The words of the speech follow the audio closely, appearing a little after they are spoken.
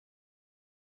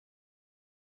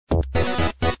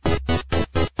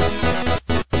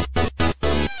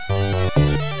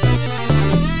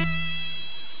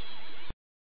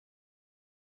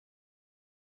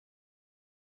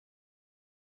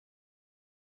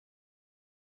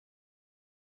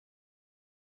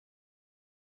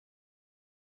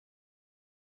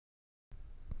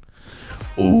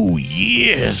Oh,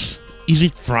 yes. Is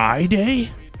it Friday?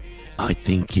 I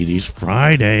think it is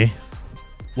Friday.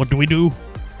 What do we do?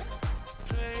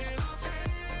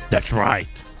 That's right.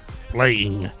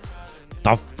 Playing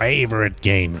the favorite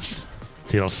games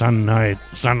till sunlight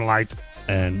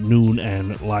and noon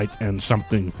and light and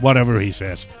something. Whatever he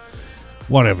says.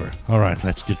 Whatever. Alright,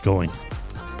 let's get going.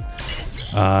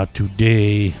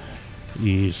 Today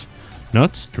is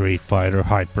not Street Fighter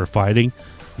Hyper Fighting,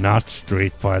 not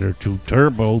Street Fighter 2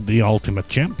 Turbo, the Ultimate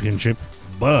Championship,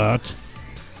 but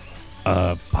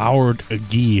Powered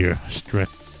Gear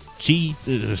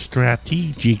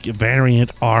Strategic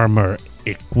Variant Armor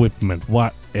Equipment,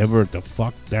 whatever the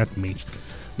fuck that means.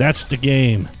 That's the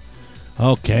game.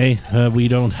 Okay, we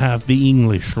don't have the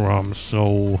English ROM,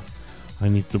 so I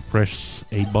need to press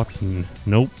a button.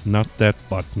 Nope, not that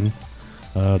button.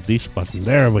 This button.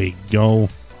 There we go.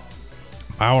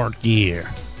 Powered Gear.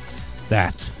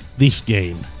 This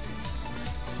game.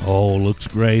 Oh, looks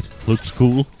great. Looks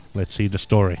cool. Let's see the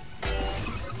story.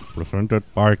 Presented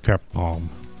by Capcom.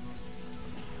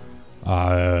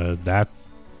 Yeah.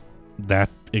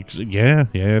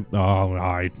 Oh,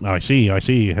 I see.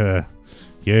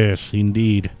 Yes,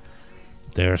 indeed.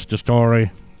 There's the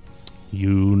story.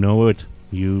 You know it.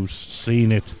 You've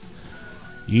seen it.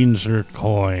 Insert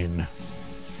coin.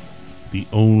 The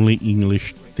only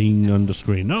English thing on the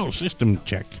screen. No, system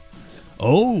check.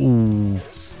 Oh!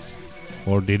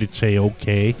 Or did it say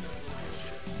okay?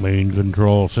 Main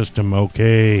control system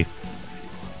okay.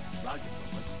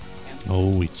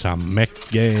 Oh, it's a mech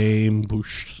game.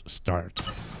 Push start.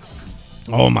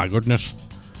 Oh my goodness.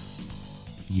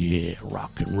 Yeah,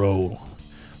 rock and roll.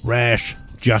 Rash,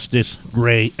 Justice,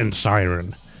 Gray, and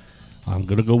Siren. I'm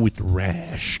gonna go with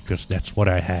Rash, because that's what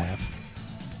I have.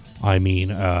 I mean,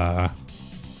 the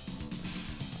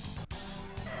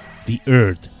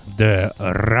Earth, the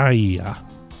Raya.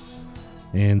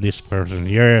 And this person,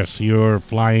 yes, you're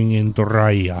flying into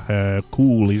Raya.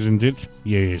 Cool, isn't it?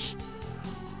 Yes.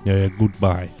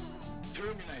 Goodbye.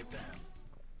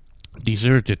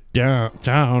 Deserted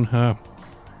town,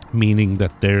 meaning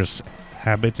that there's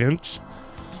inhabitants.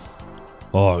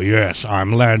 Oh, yes,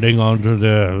 I'm landing onto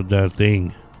the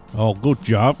thing. Oh, good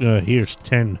job. Here's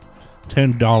 $10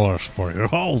 for you.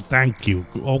 Oh, thank you.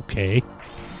 Okay.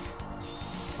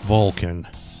 Vulcan.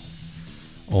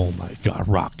 Oh my god,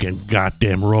 rock and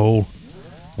goddamn roll.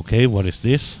 Okay, what is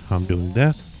this? I'm doing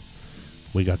that.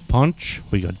 We got punch,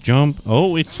 we got jump.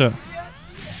 Oh, it's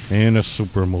and a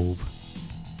super move.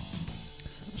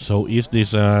 So is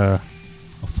this a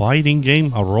fighting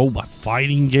game? A robot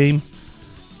fighting game?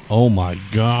 Oh my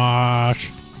gosh.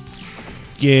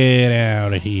 Get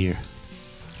out of here.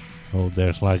 Oh,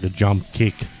 there's like a jump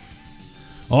kick.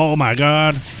 Oh my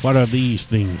god, what are these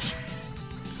things?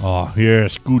 Oh,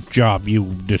 yes, good job,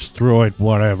 you destroyed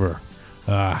whatever.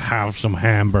 Have some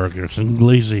hamburgers and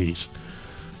glizzies.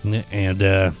 And,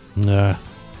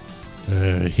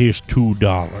 here's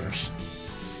 $2.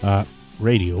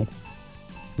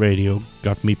 Radio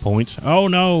got me points. Oh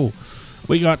no!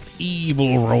 We got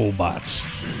evil robots.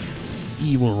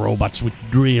 Evil robots with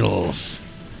drills.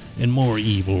 And more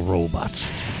evil robots.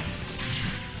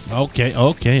 Okay.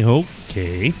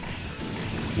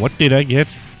 What did I get?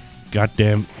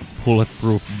 Goddamn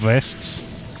bulletproof vests.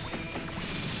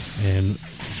 And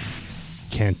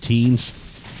canteens.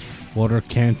 Water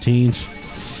canteens.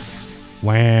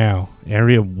 Wow.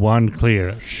 Area 1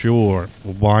 clear. Sure.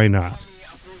 Why not?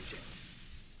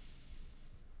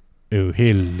 Oh,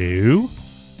 hello.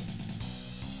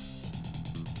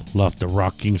 Love the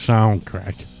rocking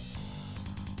soundtrack.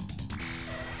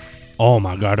 Oh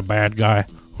my god, a bad guy.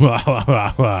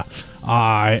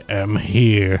 I am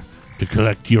here to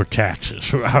collect your taxes.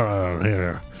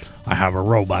 Here, I have a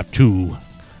robot too.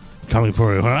 Coming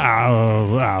for you.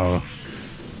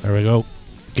 There we go.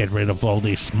 Get rid of all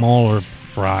these smaller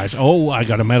fries. Oh, I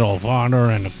got a Medal of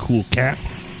Honor and a cool cap.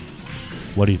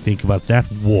 What do you think about that,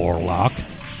 Warlock?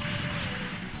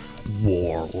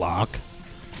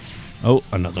 Oh,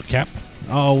 another cap.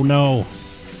 Oh no.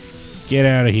 Get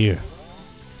out of here.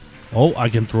 Oh, I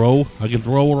can throw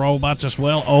robots as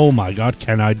well. Oh my god,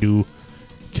 can I do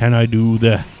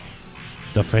the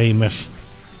famous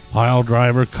pile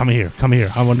driver? Come here.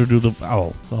 I want to do the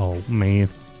oh man.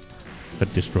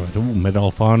 Got destroyed. Ooh, Medal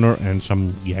of Honor and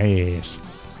some gas.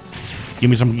 Give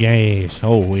me some gas.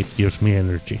 Oh, it gives me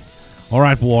energy.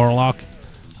 Alright, Warlock.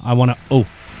 I wanna a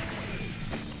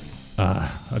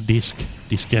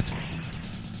diskette.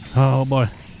 Oh boy.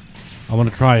 I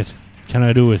wanna try it. Can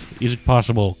I do it? Is it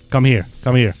possible? Come here,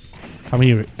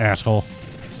 asshole.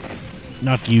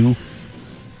 Not you.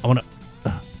 I wanna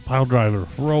pile driver.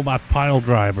 Robot pile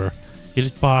driver. Is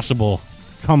it possible?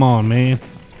 Come on, man.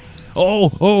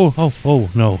 Oh, oh, oh, oh,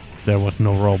 no. There was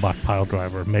no robot pile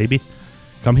driver. Maybe.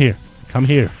 Come here. Come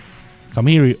here. Come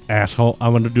here, you asshole. I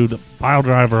want to do the pile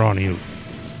driver on you.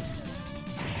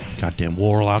 Goddamn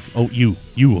warlock. Oh, you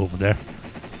over there.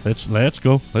 Let's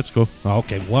go. Let's go.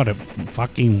 Okay, whatever.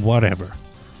 Fucking whatever.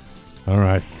 All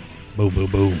right. Boom,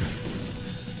 boom, boom.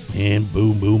 And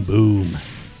boom, boom, boom.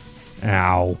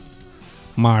 Ow.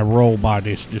 My robot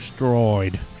is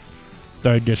destroyed.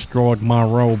 They destroyed my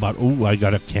robot. Ooh, I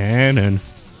got a cannon.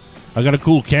 I got a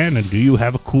cool cannon. Do you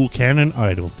have a cool cannon?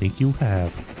 I don't think you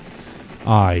have.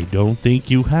 I don't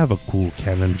think you have a cool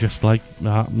cannon, just like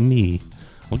me.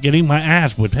 I'm getting my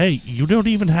ass whipped. Hey, you don't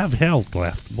even have health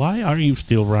left. Why are you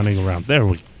still running around? There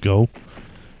we go.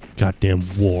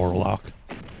 Goddamn warlock.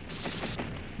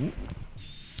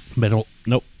 Medal.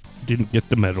 Nope. Didn't get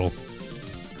the medal.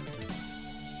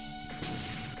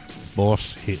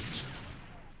 Boss hit.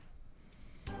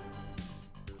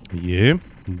 Yeah.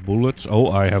 Bullets.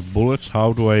 Oh, I have bullets.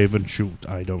 How do I even shoot?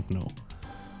 I don't know.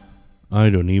 I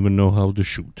don't even know how to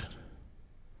shoot.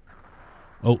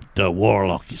 Oh, the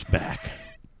warlock is back.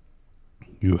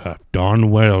 You have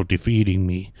done well defeating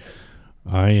me.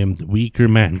 I am the weaker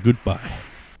man. Goodbye.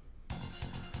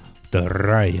 The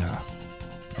Raya.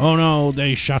 Oh no,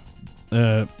 they shot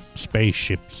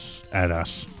spaceships at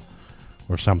us.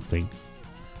 Or something.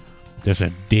 There's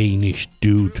a Danish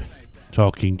dude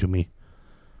talking to me.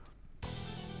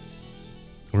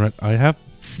 Alright, I have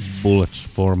bullets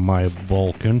for my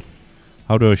Vulcan.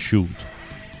 How do I shoot?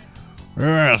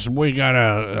 Yes, we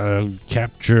gotta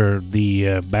capture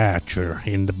the Badger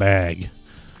in the bag.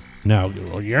 Now,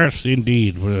 yes,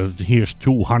 indeed. Here's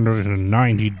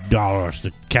 $290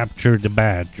 to capture the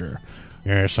Badger.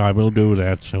 Yes, I will do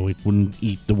that so it wouldn't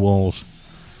eat the walls.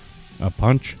 A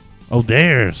punch? Oh,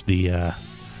 there's the...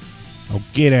 Oh,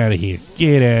 get out of here.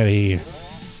 Get out of here.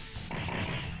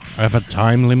 I have a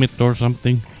time limit or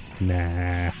something?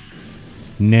 Nah.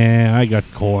 Nah, I got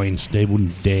coins. They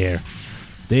wouldn't dare.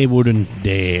 They wouldn't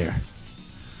dare.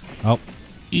 Oh,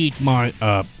 eat my,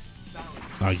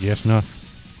 I guess not.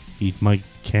 Eat my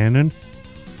cannon?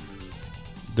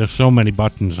 There's so many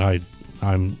buttons,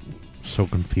 I'm so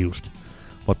confused.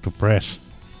 What to press?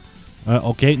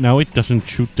 Okay, now it doesn't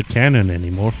shoot the cannon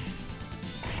anymore.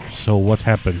 So what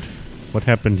happened? What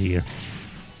happened here?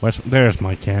 There's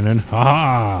my cannon.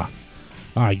 Ha!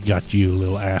 I got you,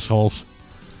 little assholes.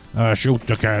 Shoot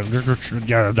the cannon.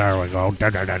 Yeah, there we go. Da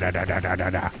da da da da da da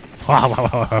da.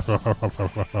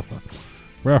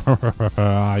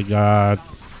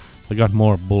 I got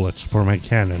more bullets for my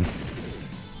cannon.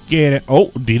 Get it.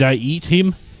 Oh, did I eat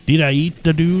him? Did I eat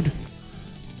the dude?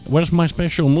 Where's my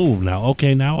special move now?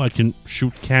 Okay, now I can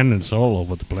shoot cannons all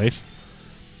over the place.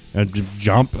 And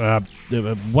jump.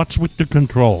 What's with the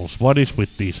controls? What is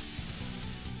with these?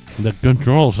 The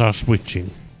controls are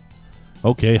switching.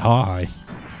 Okay, hi.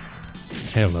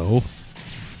 Hello.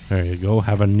 There you go.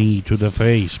 Have a knee to the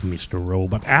face, Mr.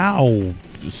 Robot. Ow!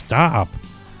 Stop.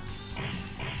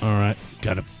 Alright,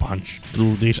 gotta punch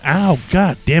through this. Ow!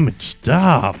 God damn it!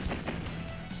 Stop!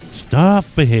 Stop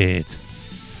it!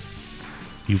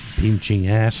 You pinching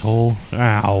asshole.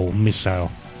 Ow!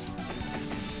 Missile.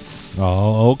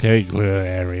 Oh, okay. Clear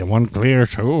area 1 clear.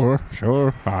 Sure.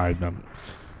 I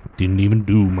didn't even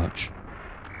do much.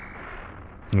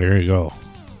 There you go.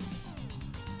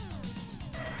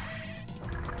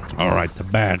 Alright, the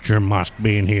Badger must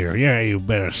be in here. Yeah, you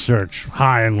better search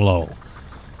high and low.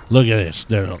 Look at this.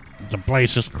 The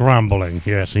place is crumbling.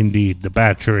 Yes, indeed. The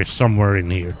Badger is somewhere in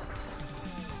here.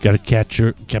 Gotta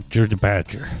capture the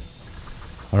Badger.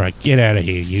 Alright, get out of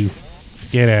here, you.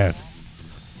 Get out.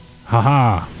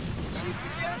 Haha.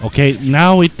 Okay,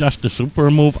 now it does the super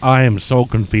move. I am so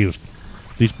confused.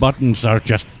 These buttons are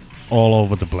just all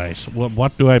over the place.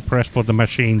 What do I press for the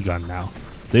machine gun now?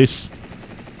 This?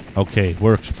 Okay,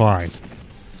 works fine.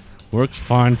 Works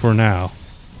fine for now.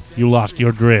 You lost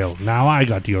your drill. Now I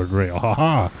got your drill.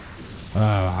 Haha.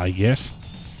 I guess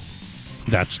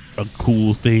that's a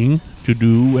cool thing to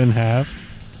do and have.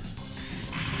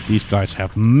 These guys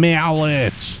have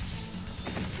mallets.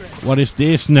 What is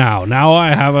this now? Now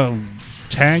I have a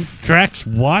tank tracks?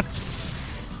 What?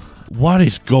 What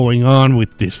is going on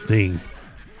with this thing?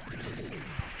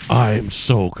 I am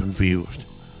so confused.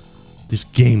 This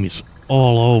game is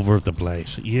all over the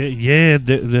place. Yeah,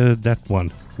 that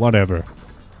one. Whatever.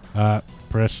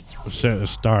 Press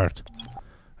start.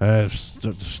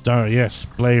 Start. Yes,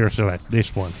 player select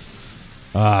this one.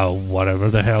 Whatever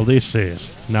the hell this is.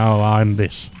 Now I'm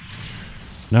this.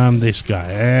 Now I'm this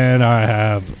guy, and I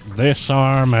have this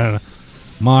arm, and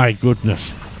my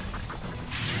goodness.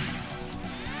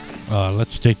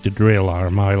 Let's take the drill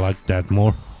arm. I like that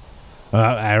more.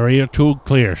 Area 2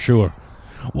 clear, sure.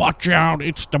 Watch out,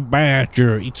 it's the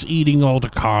badger. It's eating all the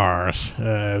cars.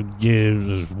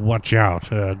 Watch out.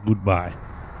 Goodbye.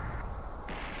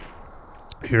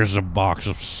 Here's a box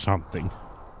of something.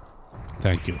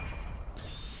 Thank you.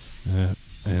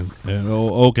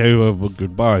 Okay, well,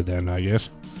 goodbye then, I guess.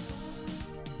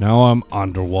 Now I'm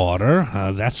underwater.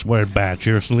 That's where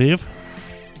badgers live.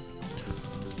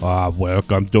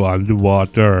 Welcome to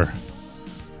underwater.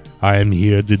 I am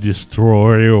here to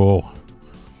destroy you.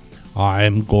 I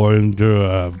am going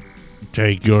to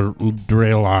take your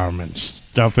drill arm and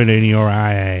stuff it in your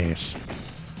eyes.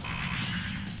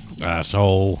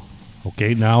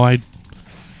 Okay, I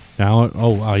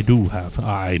do have,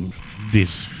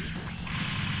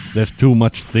 there's too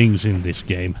much things in this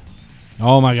game.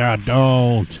 Oh my god,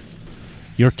 don't.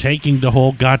 You're taking the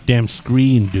whole goddamn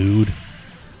screen, dude.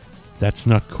 That's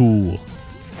not cool.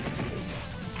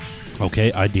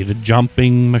 Okay, I did a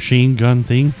jumping machine gun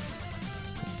thing.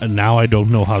 And now I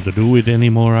don't know how to do it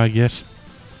anymore, I guess.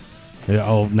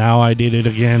 Oh, now I did it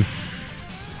again.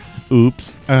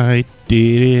 Oops, I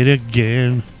did it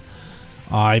again.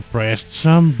 I pressed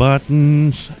some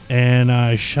buttons and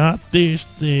I shot this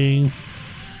thing.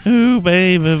 Ooh,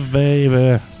 baby,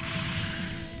 baby.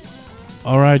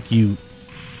 Alright, you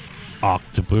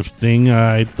octopus thing.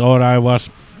 I thought I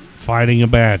was fighting a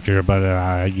badger, but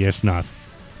I guess not.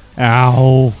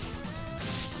 Ow.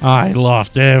 I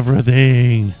lost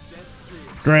everything.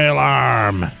 Drill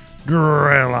arm.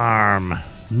 Drill arm.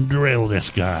 Drill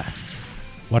this guy.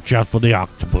 Watch out for the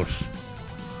octopus.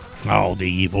 Oh, the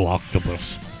evil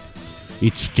octopus.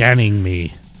 It's scanning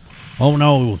me. Oh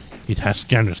no, it has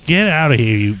scanners. Get out of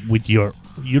here with your...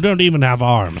 You don't even have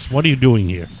arms. What are you doing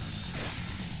here?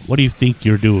 What do you think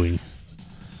you're doing?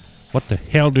 What the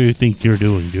hell do you think you're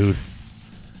doing, dude?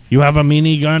 You have a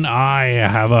minigun? I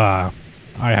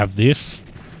have this.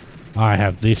 I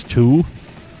have this too.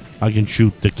 I can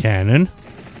shoot the cannon.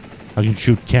 I can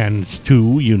shoot cannons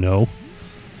too, you know.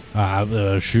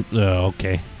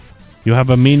 Okay. You have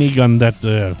a minigun that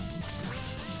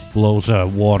blows a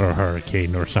water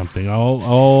hurricane or something.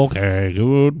 Oh, okay.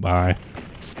 Goodbye.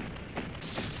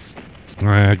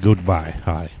 Goodbye,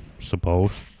 I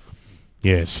suppose.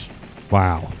 Yes.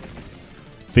 Wow.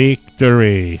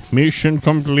 Victory. Mission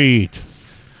complete.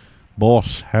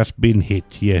 Boss has been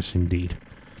hit. Yes, indeed.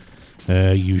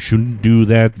 You shouldn't do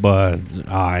that, but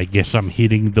I guess I'm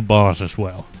hitting the boss as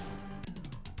well.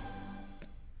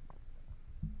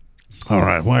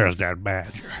 Alright, where's that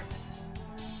badger?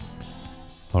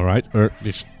 Alright, Earth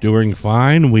is doing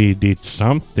fine. We did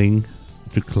something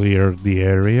to clear the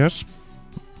areas.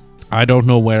 I don't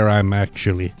know where I'm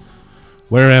actually.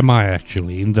 Where am I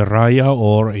actually? In the Raya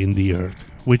or in the Earth?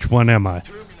 Which one am I?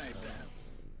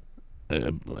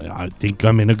 I think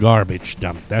I'm in a garbage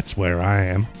dump. That's where I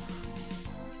am.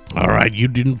 Alright, you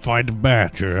didn't find a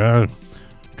badger.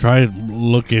 Try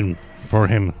looking for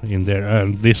him in there.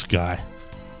 This guy.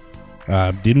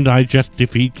 Didn't I just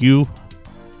defeat you?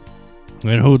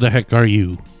 And who the heck are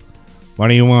you? What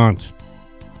do you want?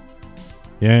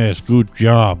 Yes, good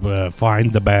job.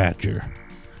 Find the badger.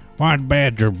 Find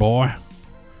badger, boy.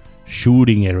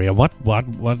 Shooting area. What?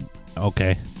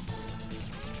 Okay.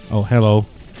 Oh, hello.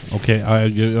 Okay,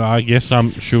 I guess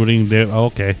I'm shooting there.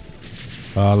 Okay.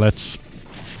 Let's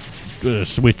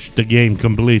switch the game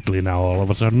completely now all of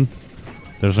a sudden.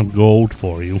 There's some gold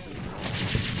for you.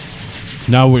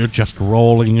 Now we're just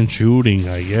rolling and shooting,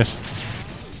 I guess.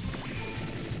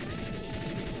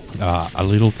 A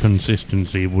little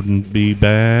consistency wouldn't be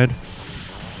bad.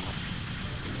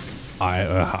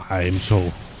 I am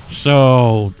so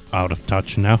out of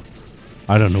touch now.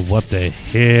 I don't know what the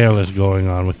hell is going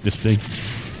on with this thing.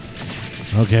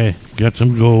 Okay, got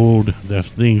some gold.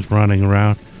 There's things running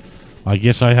around. I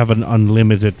guess I have an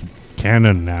unlimited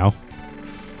cannon now.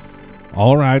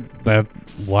 Alright,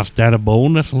 was that a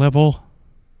bonus level?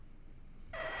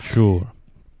 Sure.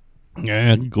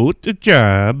 Good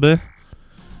job.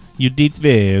 You did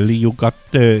well. You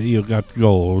got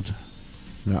gold.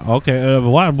 Okay.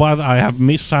 What? I have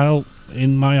missile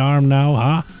in my arm now,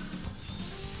 huh?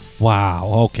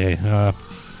 Wow. Okay.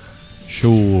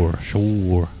 Sure.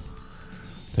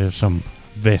 There's some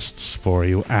vests for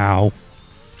you. Ow.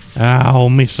 Ow,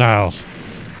 missiles.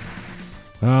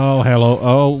 Oh, hello.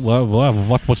 Oh,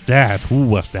 what was that? Who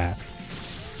was that?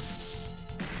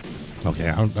 Okay,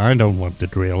 I don't want the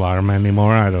drill arm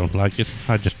anymore. I don't like it.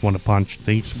 I just want to punch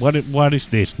things. What is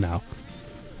this now?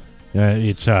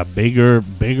 It's a bigger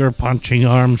punching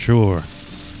arm, sure.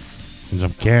 And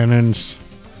some cannons.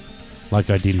 Like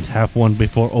I didn't have one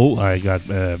before. Oh, I got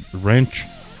a wrench.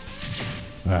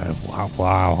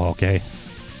 Wow, okay.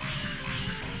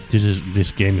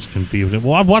 This game is confusing.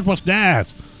 What was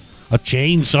that? A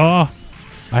chainsaw?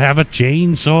 I have a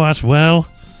chainsaw as well?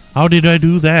 How did I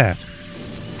do that?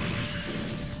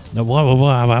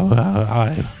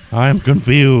 I'm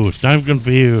confused. I'm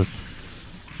confused.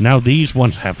 Now these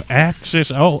ones have axes.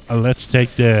 Oh, let's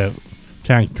take the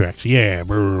tank tracks. Yeah,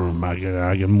 boom. I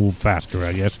can move faster,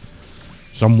 I guess.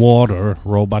 Some water.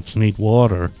 Robots need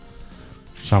water.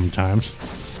 Sometimes.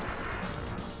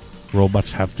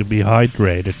 Robots have to be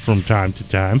hydrated from time to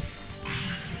time,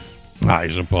 I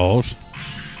suppose.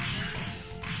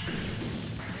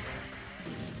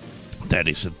 That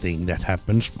is a thing that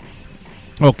happens.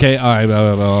 Okay,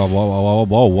 whoa,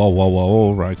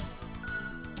 right.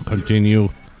 Continue.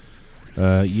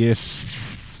 Yes.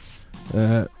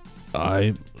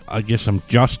 I guess I'm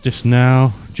Justice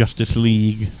now. Justice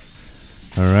League.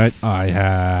 Alright, I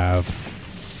have...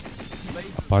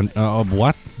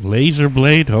 what? Laser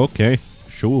blade? Okay,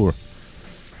 sure.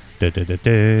 I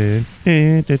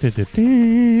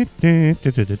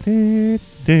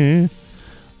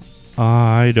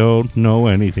don't know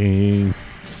anything.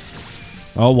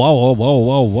 Oh,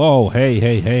 whoa.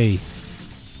 Hey.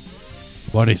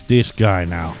 What is this guy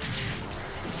now?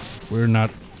 We're not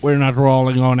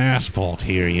rolling on asphalt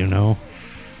here, you know.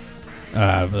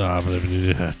 Jeez.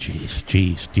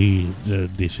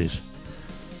 This is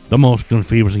the most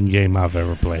confusing game I've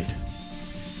ever played.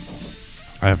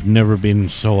 I've never been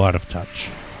so out of touch.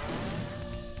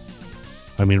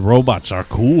 I mean, robots are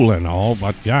cool and all,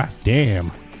 but god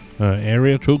damn.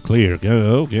 Area 2 clear.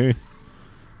 Okay.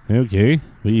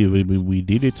 We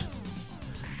did it.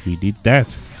 We did that.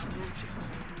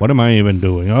 What am I even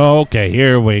doing? Oh, okay,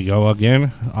 here we go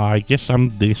again. I guess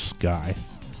I'm this guy.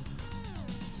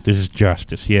 This is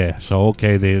Justice, yeah. So,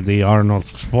 okay, the Arnold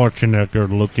Schwarzenegger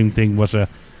looking thing was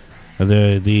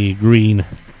the green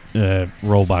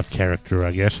robot character,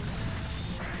 I guess.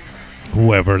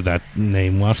 Whoever that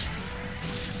name was.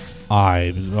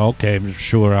 Okay,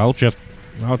 sure, I'll just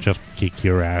kick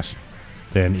your ass.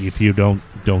 Then if you don't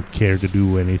care to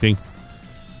do anything.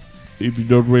 If you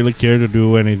don't really care to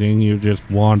do anything, you just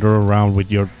wander around with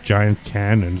your giant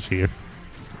cannons here.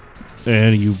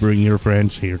 And you bring your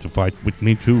friends here to fight with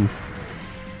me too.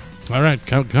 Alright,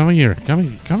 come here.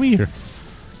 Come here.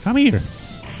 I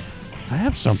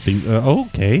have something.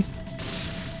 Okay.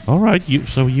 Alright,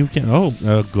 you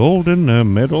can...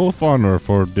 golden Medal of Honor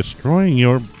for destroying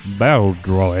your battle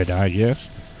droid, I guess.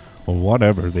 Or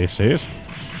whatever this is.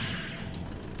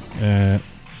 I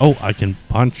can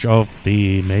punch off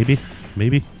the... Maybe?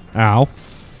 Ow.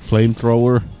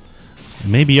 Flamethrower.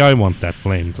 Maybe I want that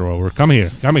flamethrower. Come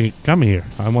here.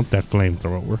 I want that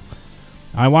flamethrower.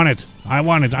 I want it. I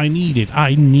need it.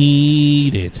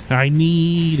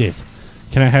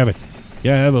 Can I have it?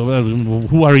 Yeah,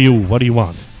 who are you? What do you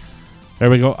want? There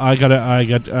we go. I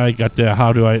got the...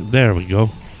 How do I... There we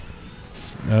go.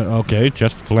 Okay,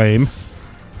 just flame.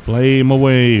 Flame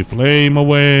away.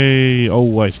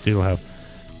 Oh, I still have...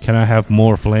 Can I have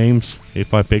more flames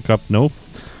if I pick up? No.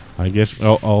 I guess...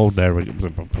 Oh, there we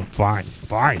go. Fine.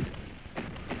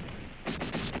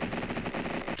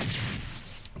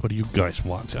 What do you guys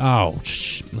want?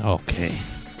 Ouch. Okay.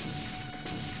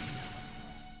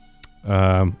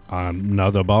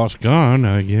 Another boss gone,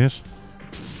 I guess.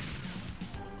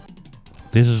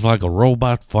 This is like a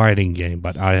robot fighting game,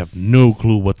 but I have no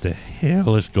clue what the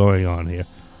hell is going on here.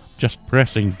 Just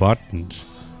pressing buttons.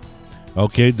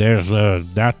 Okay, there's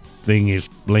that thing is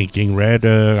blinking red.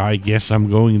 I guess I'm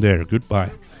going there.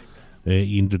 Goodbye.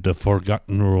 Into the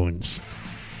Forgotten Ruins.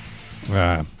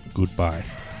 Goodbye.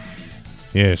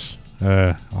 Yes,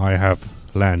 I have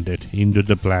landed into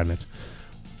the planet.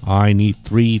 I need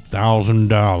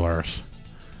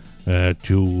 $3,000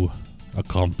 to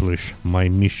accomplish my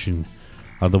mission.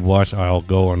 Otherwise, I'll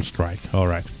go on strike.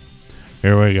 Alright.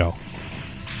 Here we go.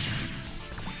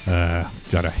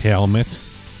 Got a helmet.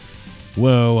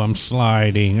 Whoa, I'm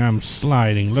sliding.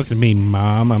 Look at me,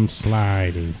 Mom. I'm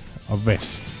sliding. A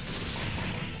vest.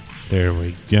 There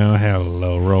we go.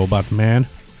 Hello, robot man.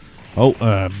 Oh,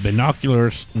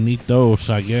 binoculars. Need those,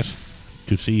 I guess,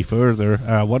 to see further.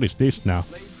 What is this now?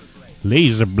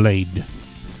 Laser blade.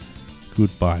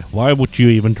 Goodbye. Why would you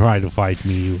even try to fight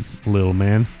me, you little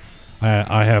man?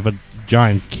 I have a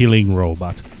giant killing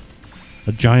robot.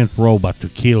 A giant robot to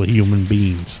kill human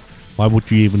beings. Why would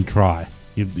you even try?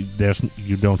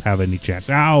 You don't have any chance.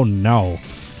 Oh no!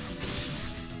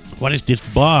 What is this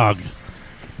bug?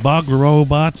 Bug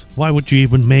robot? Why would you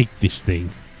even make this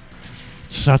thing?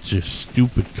 Such a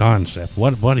stupid concept.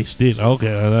 What is this?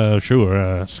 Okay,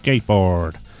 sure.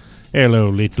 Skateboard. Hello,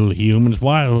 little humans.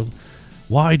 Why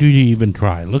do you even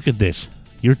try? Look at this.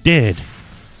 You're dead.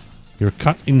 You're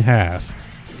cut in half.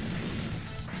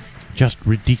 Just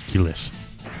ridiculous.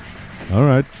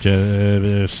 Alright,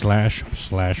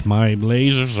 slash my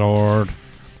laser sword.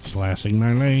 Slashing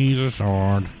my laser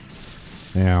sword.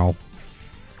 Now,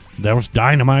 there was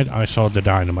dynamite. I saw the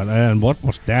dynamite. And what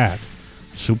was that?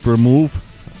 Super move?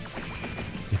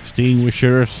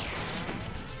 Extinguishers.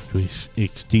 To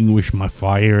extinguish my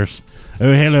fires.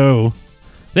 Oh, hello.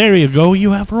 There you go.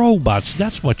 You have robots.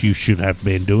 That's what you should have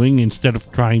been doing instead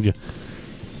of trying to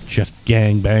just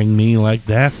gangbang me like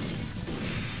that.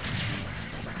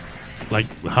 Like,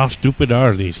 how stupid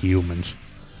are these humans?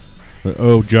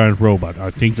 Oh, giant robot. I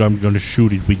think I'm gonna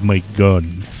shoot it with my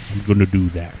gun. I'm gonna do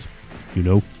that. You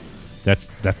know?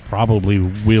 That probably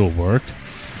will work.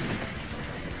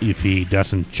 If he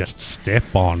doesn't just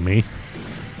step on me.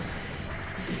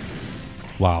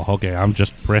 Wow, okay, I'm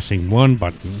just pressing one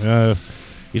button.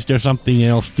 Is there something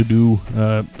else to do?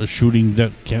 Shooting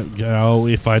the oh,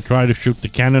 if I try to shoot the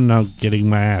cannon, I'm getting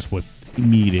my ass whipped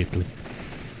immediately.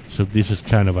 So this is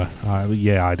kind of a...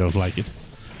 yeah, I don't like it.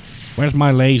 Where's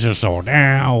my laser sword?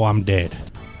 Ow, I'm dead.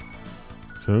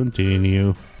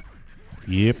 Continue.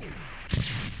 Yep.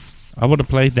 I want to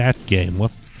play that game.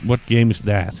 What game is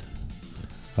that?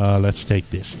 Let's take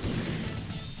this.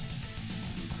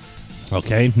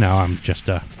 Okay, now I'm just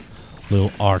a little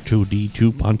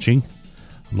R2-D2 punching.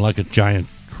 I'm like a giant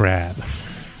crab.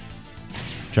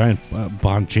 Giant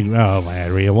punching. Oh,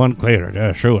 area 1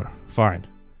 cleared. Sure, fine.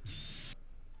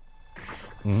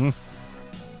 In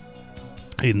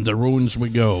the ruins we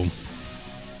go.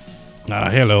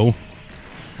 Hello.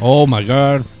 Oh my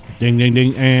god. Ding ding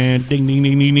ding and ding ding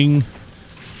ding ding ding.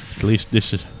 At least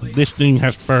this thing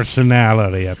has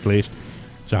personality, at least.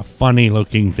 It's a funny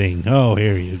looking thing. Oh,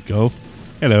 here you go.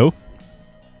 Hello.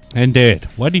 And dead.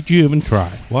 Why did you even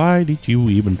try? Why did you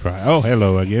even try? Oh,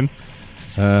 hello again.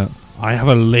 I have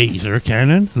a laser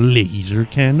cannon. Laser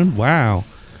cannon? Wow.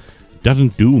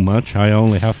 Doesn't do much. I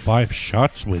only have 5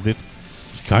 shots with it.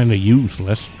 It's kind of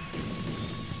useless.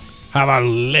 Have a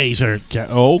laser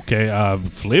cannon. Okay,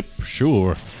 flip?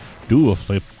 Sure. Do a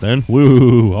flip then.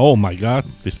 Woo! Oh my god.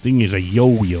 This thing is a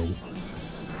yo-yo.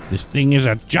 This thing is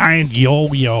a giant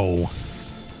yo-yo.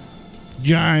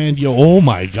 Giant yo. Oh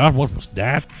my god, what was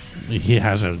that? He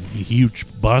has a huge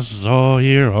buzzsaw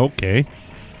here. Okay.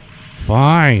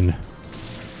 Fine.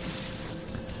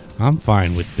 I'm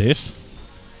fine with this.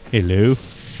 Hello.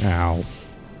 Ow.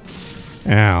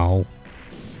 Ow.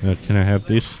 Can I have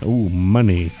this? Oh,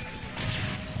 money.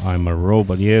 I'm a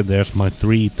robot. Yeah, there's my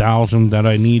 3,000 that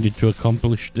I needed to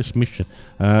accomplish this mission.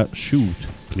 Shoot,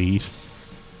 please.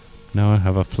 Now I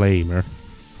have a flamer.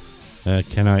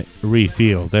 Can I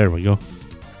refill? There we go.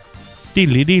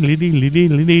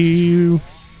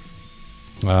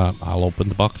 I'll open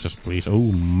the boxes, please.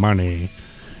 Oh, money.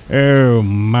 Oh,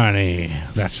 money.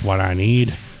 That's what I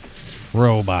need.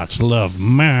 Robots love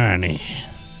money.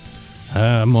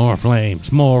 More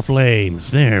flames. More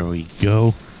flames. There we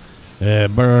go.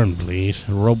 Burn, please.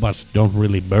 Robots don't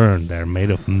really burn. They're made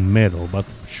of metal, but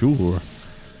sure.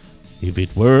 If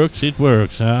it works, it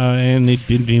works. And it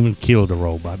didn't even kill the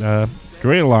robot.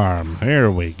 Drill arm. Here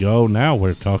we go. Now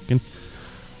we're talking.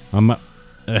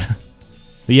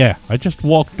 Yeah, I just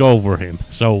walked over him.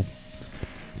 So,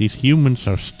 these humans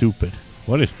are stupid.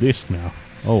 What is this now?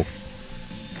 Oh,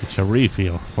 it's a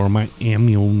refill for my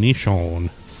ammunition.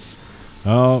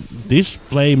 This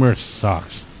flamer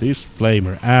sucks. This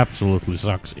flamer absolutely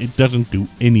sucks. It doesn't do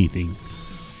anything.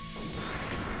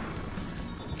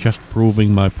 Just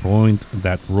proving my point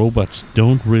that robots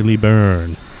don't really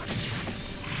burn.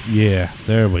 Yeah,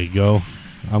 there we go.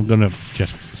 I'm gonna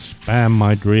just spam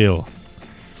my drill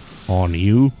on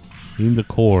you in the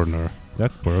corner.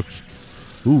 That works.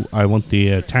 Ooh, I want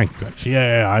the tank trucks.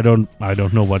 Yeah, I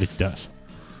don't know what it does.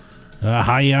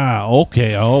 Hiya.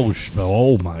 Okay.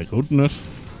 Oh my goodness.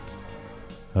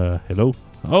 Hello.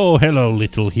 Oh, hello,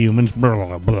 little humans.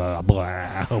 Blah, blah, blah,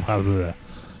 blah.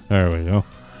 There we go.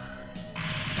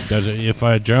 Does it if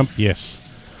I jump? Yes.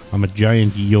 I'm a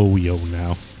giant yo-yo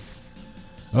now.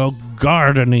 Oh,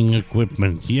 gardening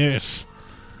equipment. Yes.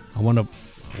 I wanna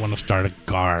start a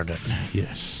garden.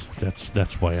 Yes.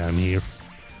 That's why I'm here.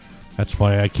 That's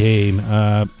why I came.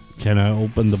 Can I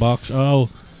open the box? Oh,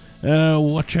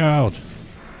 watch out.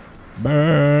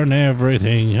 Burn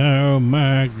everything. Oh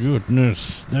my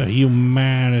goodness. The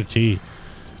humanity.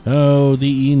 Oh,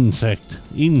 the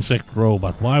insect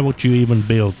robot. Why would you even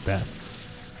build that?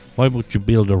 Why would you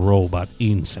build a robot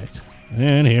insect?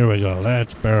 And here we go.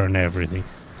 Let's burn everything.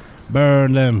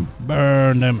 Burn them.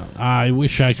 Burn them. I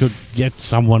wish I could get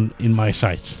someone in my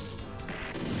sights.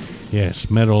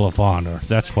 Yes, Medal of Honor.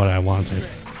 That's what I wanted.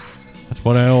 That's That's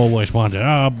what I always wanted.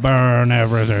 Oh, burn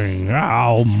everything.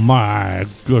 Oh my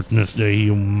goodness, the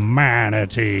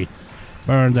humanity.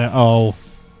 Burn that. Oh.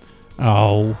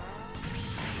 Oh.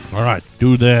 Alright,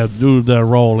 do the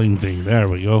rolling thing. There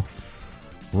we go.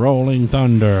 Rolling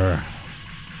thunder.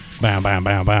 Bam, bam,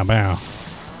 bam, bam, bam.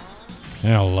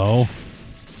 Hello.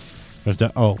 There's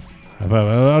that. Oh.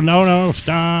 No.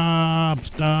 Stop.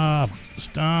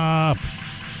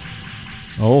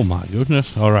 Oh my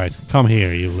goodness. Alright, come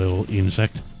here, you little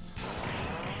insect.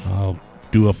 I'll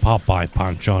do a Popeye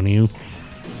punch on you.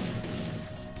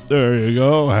 There you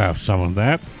go. Have some of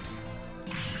that.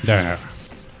 There.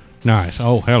 Nice.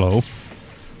 Oh, hello.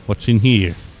 What's in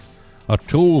here? A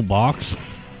toolbox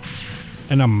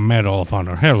and a Medal of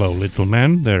Honor. Hello, little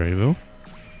man. There you go.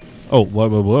 Oh,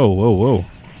 whoa.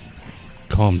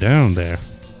 Calm down there.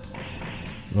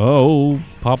 Oh,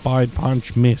 Popeye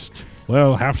punch missed.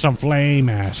 Well, have some flame,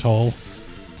 asshole.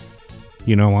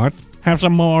 You know what? Have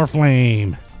some more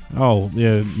flame. Oh,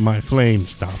 yeah, my flame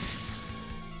stopped.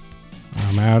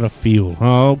 I'm out of fuel.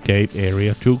 Okay,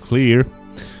 area 2 clear.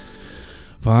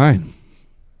 Fine.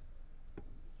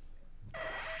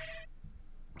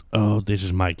 Oh, this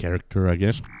is my character, I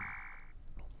guess.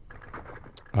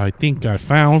 I think I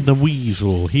found the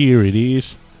weasel. Here it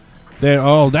is. There.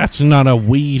 Oh, that's not a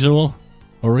weasel.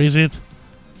 Or is it?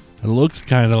 It looks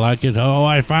kind of like it. Oh,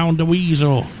 I found the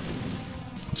weasel.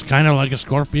 It's kind of like a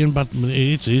scorpion, but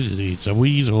it's a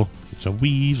weasel. It's a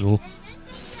weasel.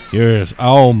 Yes.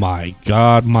 Oh my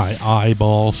God, my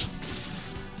eyeballs.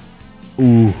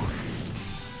 Ooh.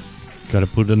 Gotta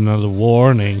put another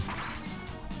warning.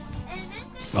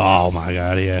 Oh my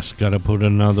God, yes. Gotta put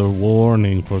another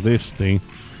warning for this thing.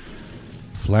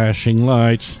 Flashing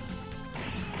lights.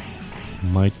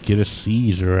 Might get a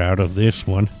Caesar out of this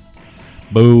one.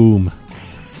 Boom.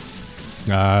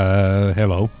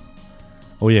 Hello.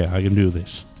 Oh yeah, I can do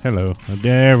this. Hello.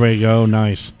 There we go.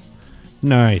 Nice.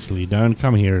 Nicely done.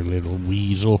 Come here, little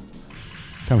weasel.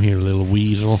 Come here, little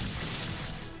weasel.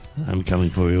 I'm coming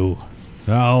for you.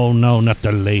 Oh no, not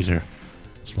the laser.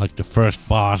 It's like the first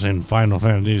boss in Final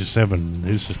Fantasy VII.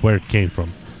 This is where it came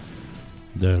from.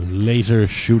 The laser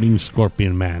shooting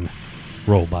scorpion man.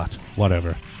 Robot.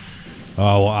 Whatever.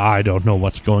 Oh, I don't know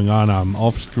what's going on. I'm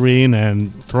off screen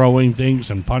and throwing things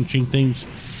and punching things.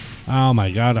 Oh my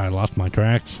God, I lost my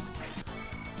tracks.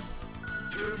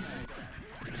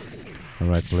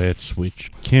 Alright, let's switch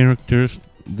characters.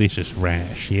 This is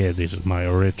Rash. Yeah, this is my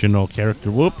original character.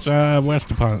 Whoops, where's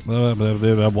the part?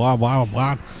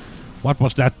 What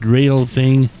was that drill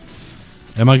thing?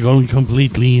 Am I going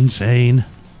completely insane?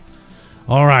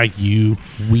 Alright, you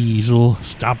weasel.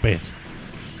 Stop it.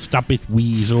 Stop it,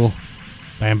 weasel.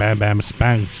 Bam, bam, bam.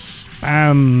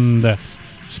 Spam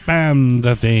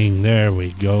the thing. There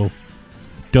we go.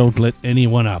 Don't let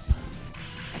anyone up.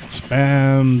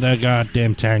 Spam the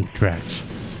goddamn tank tracks.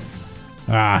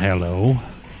 Ah, hello.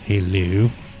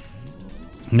 Hello.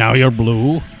 Now you're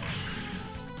blue.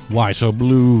 Why so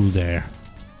blue there?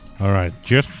 Alright,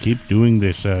 just keep doing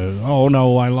this. Oh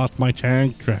no, I lost my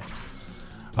tank track.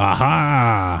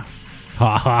 Aha!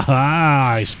 Ha ha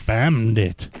ha! I spammed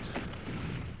it.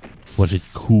 Was it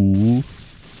cool?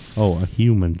 Oh, a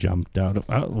human jumped out of...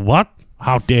 what?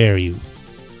 How dare you?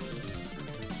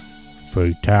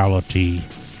 Fatality.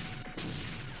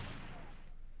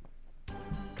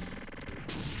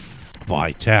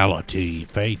 Vitality.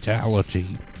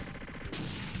 Fatality.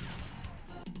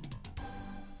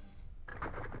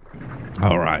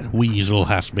 Alright, Weasel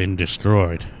has been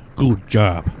destroyed. Good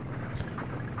job.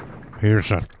 Here's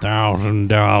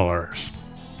 $1,000.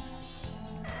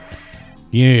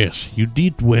 Yes, you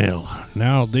did well.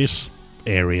 Now this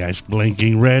area is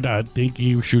blinking red. I think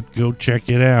you should go check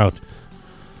it out.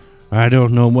 I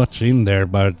don't know what's in there,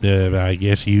 but I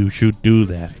guess you should do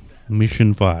that.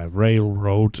 Mission 5,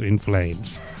 Railroads in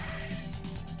Flames.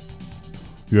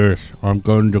 Yes, I'm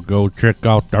going to go check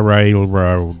out the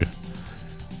railroad.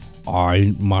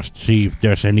 I must see if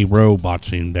there's any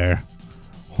robots in there.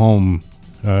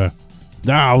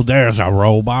 Now there's a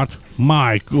robot.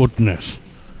 My goodness.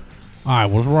 I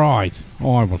was right.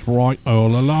 I was right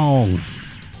all along.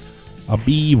 A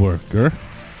bee worker.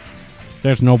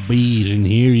 There's no bees in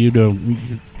here. You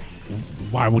don't...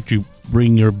 Why would you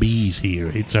bring your bees here?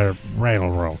 It's a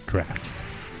railroad track.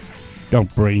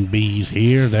 Don't bring bees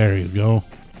here. There you go.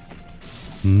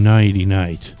 Nighty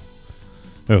night.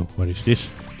 Oh, what is this?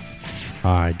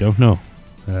 I don't know.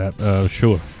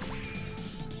 Sure.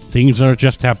 Things are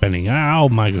just happening. Oh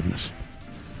my goodness.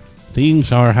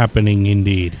 Things are happening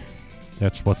indeed.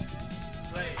 That's what...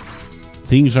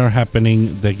 Things are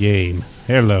happening the game.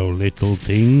 Hello, little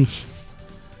things.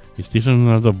 Is this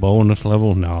another bonus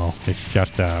level? No, it's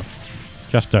just a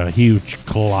Just a huge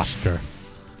cluster.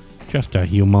 Just a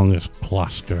humongous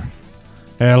cluster.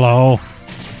 Hello.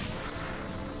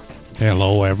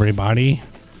 Hello, everybody.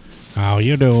 How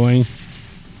you doing?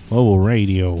 Oh,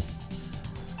 radio.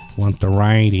 Want the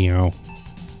radio.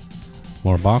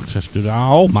 More boxes to...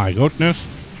 Oh, my goodness.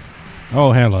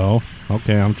 Oh, hello.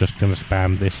 Okay, I'm just gonna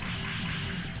spam this.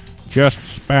 Just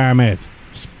spam it.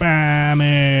 Spam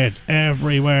it.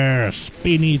 Everywhere.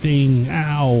 Spinny thing.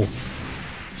 Ow.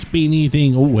 Spinny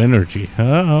thing. Oh, energy.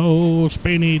 Oh,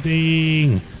 spinny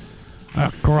thing.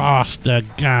 Across the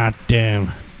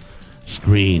goddamn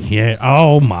screen. Yeah.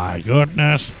 Oh, my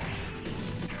goodness.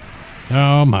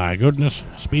 Oh, my goodness.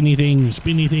 Spinny thing.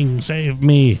 Spinny thing. Save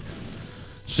me.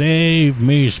 Save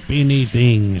me, spinny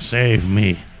thing. Save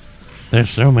me. There's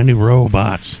so many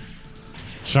robots.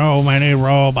 So many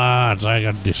robots. I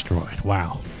got destroyed.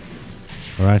 Wow.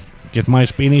 Alright. Get my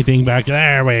spinny thing back.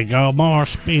 There we go. More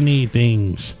spinny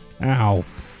things. Ow.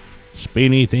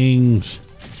 Spinny things.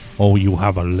 Oh, you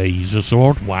have a laser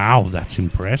sword? Wow, that's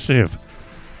impressive.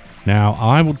 Now,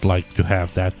 I would like to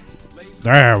have that.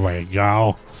 There we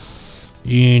go.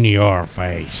 In your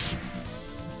face.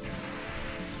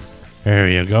 There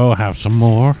you go. Have some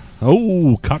more.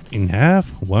 Oh, cut in half.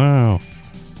 Wow.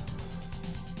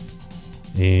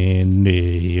 And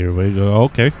here we go.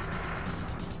 Okay.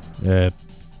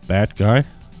 Bad guy.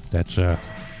 That's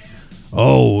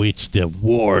Oh, it's the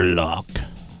warlock.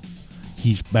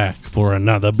 He's back for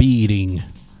another beating.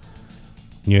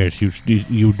 Yes,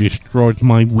 you destroyed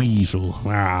my weasel.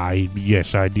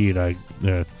 Yes, I did.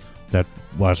 That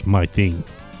was my thing.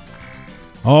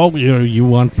 Oh, you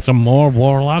want some more,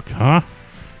 warlock, huh?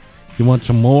 You want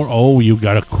some more? Oh, you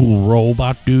got a cool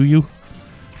robot, do you?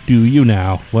 Do you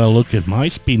now? Well, look at my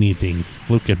spinny thing.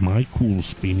 Look at my cool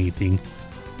spinny thing.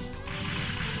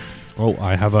 Oh,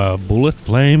 I have a bullet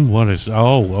flame. What is...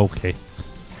 Oh, okay.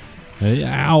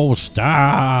 Ow,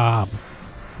 stop.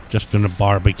 Just gonna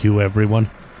barbecue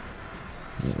everyone.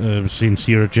 Since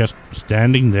you're just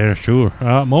standing there, sure.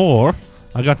 More.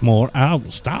 I got more. Ow,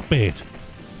 stop it.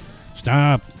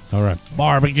 Stop. Alright,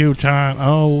 barbecue time.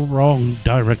 Oh, wrong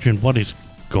direction. What is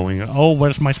going on? Oh,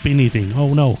 where's my spinny thing?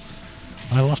 Oh, no.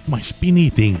 I lost my spinny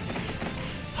thing.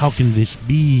 How can this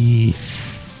be?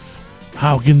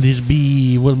 How can this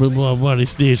be? What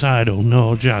is this? I don't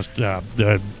know. Just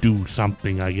do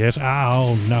something, I guess.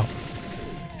 Oh, no.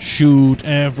 Shoot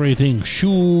everything.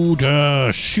 Shoot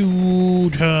her.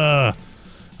 Shoot her.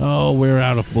 Oh, we're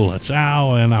out of bullets.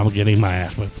 Ow, and I'm getting my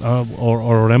ass whipped.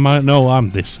 Or am I? No,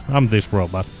 I'm this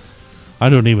robot. I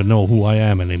don't even know who I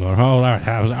am anymore.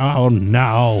 Oh,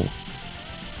 no.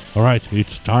 Alright,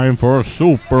 it's time for a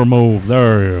super move.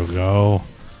 There you go.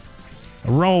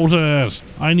 Roses.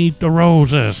 I need the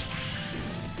roses.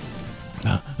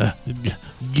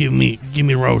 Give me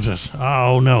roses.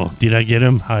 Oh, no. Did I get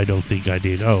him? I don't think I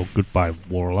did. Oh, goodbye,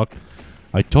 warlock.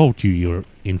 I told you you're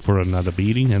in for another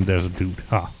beating, and there's a dude.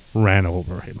 Ran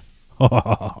over him.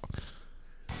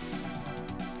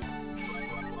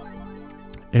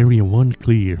 Area 1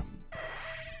 clear.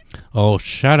 Oh,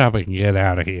 shut up and get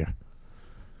out of here.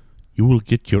 You will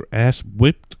get your ass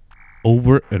whipped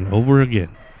over and over again.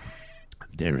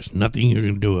 There is nothing you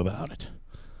can do about it.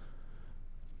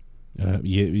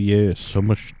 Yeah, so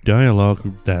much dialogue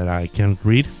that I can't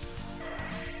read.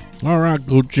 Alright,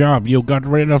 good job. You got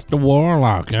rid of the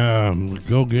warlock.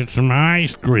 Go get some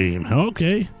ice cream.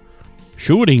 Okay.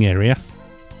 Shooting area.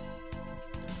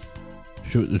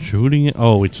 Shooting.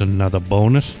 Oh, it's another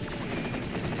bonus.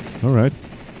 Alright.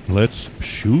 Let's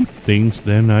shoot things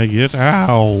then, I guess.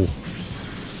 Ow.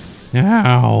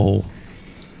 Ow.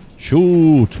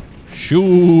 Shoot.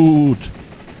 Shoot.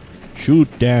 Shoot,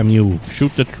 damn you.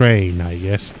 Shoot the train, I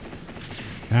guess.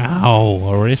 Ow.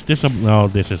 Or is this a... No,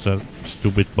 this is a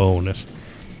stupid bonus.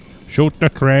 Shoot the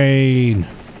train.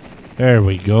 There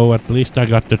we go. At least I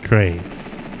got the train.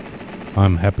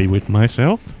 I'm happy with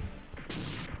myself.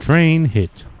 Train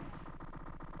hit.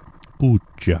 Good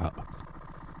job.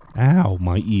 Ow,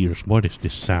 my ears. What is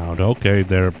this sound? Okay,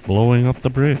 they're blowing up the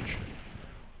bridge.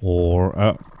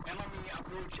 Or,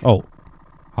 oh.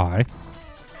 Hi.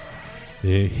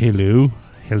 Hello.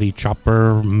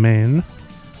 Heli-chopper men.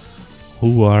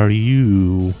 Who are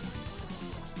you?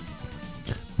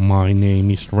 My name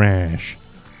is Rash.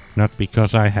 Not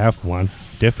because I have one.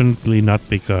 Definitely not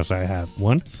because I have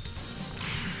one.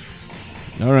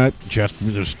 Alright, just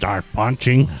start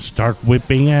punching. Start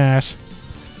whipping ass.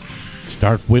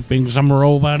 Start whipping some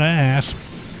robot ass.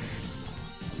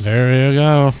 There you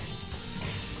go.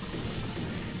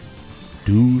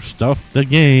 Do stuff the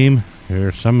game.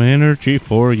 Here's some energy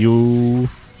for you.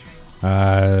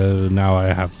 Now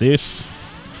I have this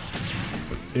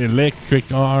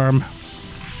electric arm.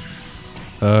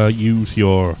 use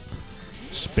your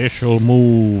special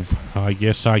move. I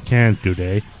guess I can't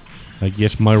today. I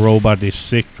guess my robot is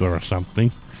sick or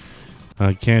something.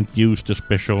 I can't use the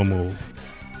special move.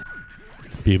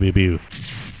 Pew pew pew.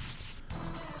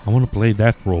 I want to play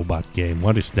that robot game.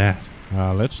 What is that?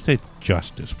 Let's take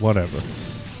Justice. Whatever.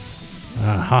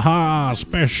 Haha!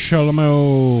 Special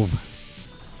move!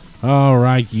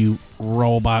 Alright, you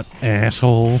robot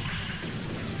asshole.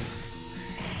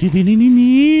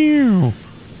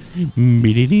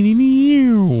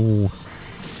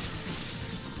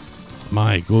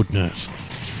 My goodness.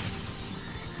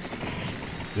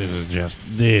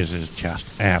 This is just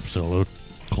absolute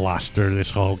cluster, this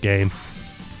whole game.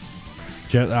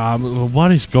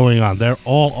 What is going on? They're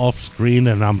all off screen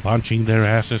and I'm punching their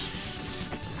asses.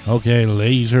 Okay,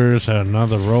 lasers,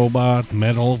 another robot,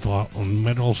 medals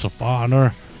of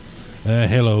honor.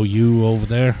 Hello, you over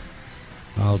there.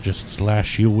 I'll just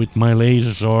slash you with my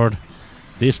laser sword.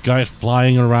 This guy's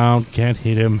flying around, can't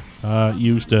hit him.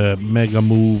 Use the mega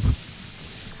move,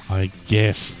 I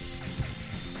guess.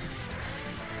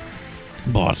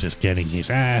 Boss is getting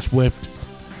his ass whipped.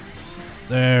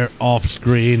 They're off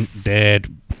screen,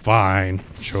 dead, fine,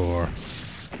 sure.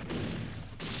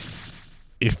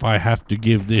 If I have to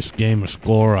give this game a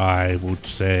score, I would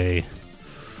say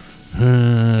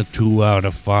 2 out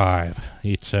of 5.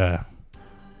 It's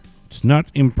not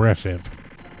impressive.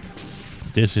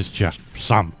 This is just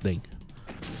something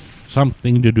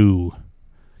to do.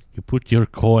 You put your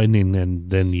coin in and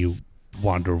then you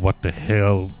wonder what the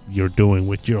hell you're doing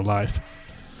with your life.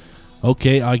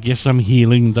 Okay, I guess I'm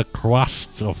healing the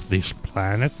crust of this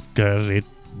planet because it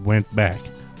went back.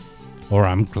 Or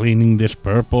I'm cleaning this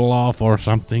purple off or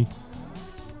something.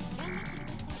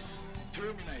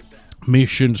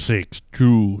 Mission 6,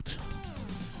 truth.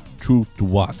 Truth to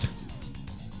what?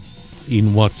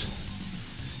 In what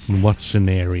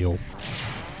scenario?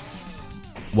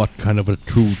 What kind of a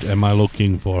truth am I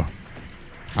looking for?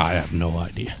 I have no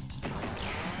idea.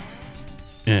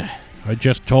 I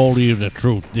just told you the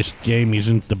truth. This game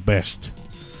isn't the best.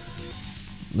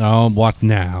 No, what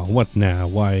now? What now?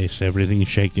 Why is everything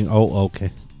shaking? Oh,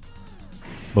 okay.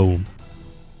 Boom.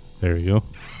 There you go.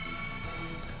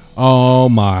 Oh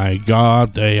my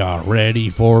god, they are ready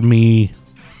for me.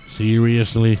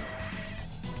 Seriously?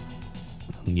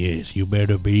 Yes, you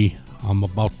better be. I'm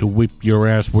about to whip your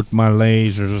ass with my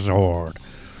laser sword.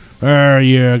 There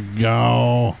you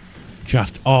go.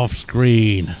 Just off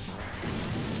screen.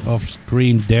 Off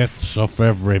screen deaths of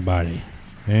everybody.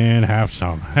 And have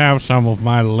some of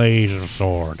my laser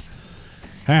sword.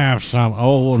 Have some.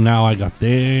 Oh, now I got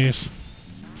this.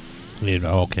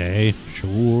 Okay,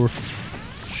 sure.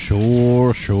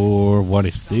 What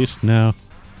is this now?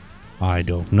 I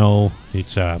don't know.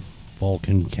 It's a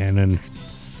Vulcan cannon.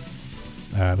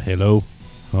 Hello.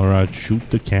 Alright, shoot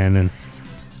the cannon.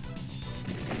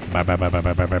 Bam, bam, bam, bam,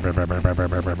 bam, bam.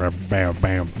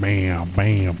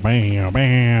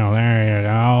 There you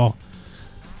go.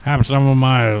 Have some of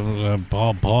my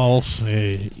pulse,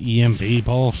 EMP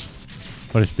pulse.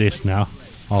 What is this now?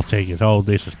 I'll take it. Oh,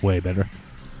 this is way better.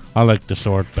 I like the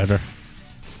sword better.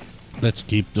 Let's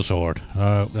keep the sword.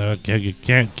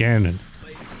 Cannon.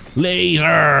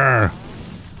 Laser!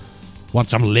 Want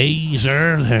some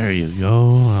laser? There you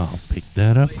go. I'll pick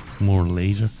that up. More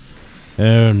laser.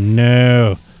 Oh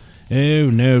no. Oh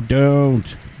no,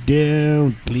 don't.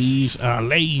 Don't, please.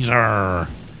 Laser.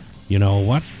 You know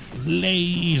what?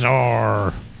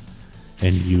 Laser.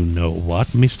 And you know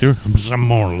what, mister? Some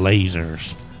more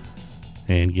lasers.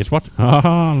 And guess what?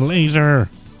 Haha, laser.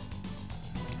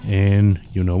 And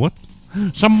you know what?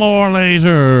 Some more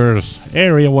lasers.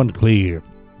 Area 1 clear.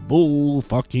 Bull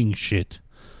fucking shit.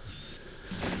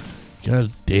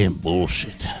 Goddamn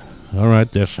bullshit.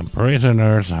 Alright, there's some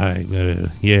prisoners.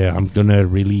 Yeah, I'm gonna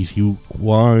release you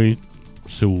quite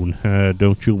soon.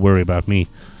 Don't you worry about me.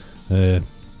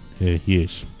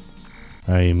 Yes.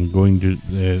 I am going to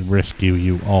rescue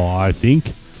you all, I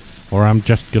think. Or I'm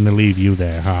just gonna leave you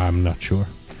there. I'm not sure.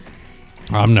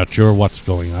 I'm not sure what's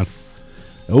going on.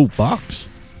 Oh, box.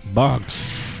 Bugs.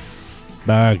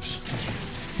 Bugs.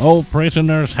 All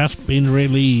prisoners has been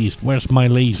released. Where's my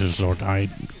laser sword? I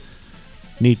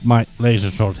need my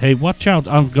laser sword. Hey, watch out.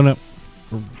 I'm gonna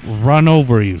run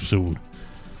over you soon.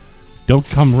 Don't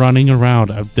come running around.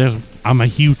 I'm a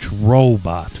huge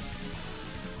robot.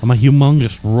 I'm a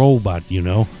humongous robot, you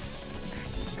know.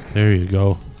 There you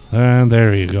go. And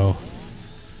there you go.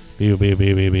 Beep, beep,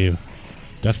 beep, beep, beep.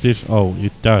 Does this? Oh,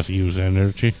 it does use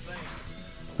energy.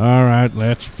 Alright,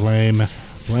 let's flame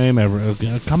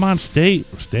come on, stay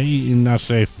in a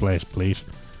safe place, please.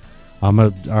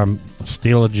 I'm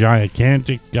still a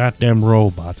gigantic goddamn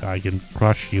robot. I can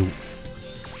crush you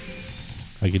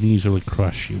I can easily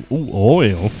crush you. Ooh,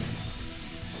 oil.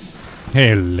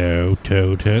 Hello,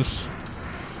 Totus.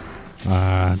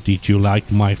 Did you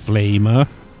like my flamer?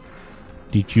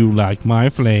 Did you like my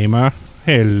flamer?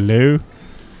 Hello.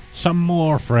 Some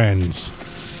more friends.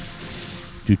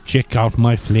 To check out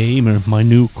my flamer, my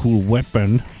new cool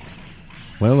weapon.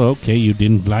 Well, okay, you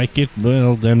didn't like it?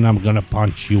 Well, then I'm gonna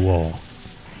punch you all.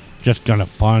 Just gonna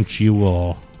punch you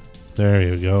all. There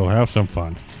you go. Have some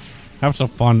fun. Have some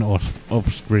fun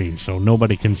off screen so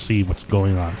nobody can see what's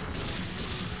going on.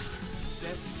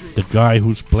 The guy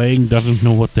who's playing doesn't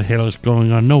know what the hell is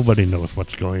going on. Nobody knows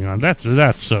what's going on. That's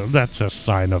a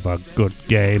sign of a good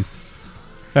game.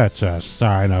 That's a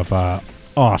sign of a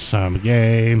awesome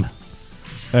game.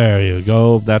 There you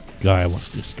go. That guy was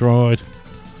destroyed.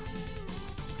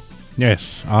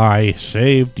 Yes, I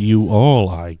saved you all,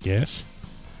 I guess.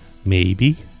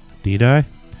 Maybe. Did I?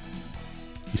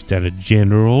 Is that a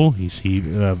general? Is he...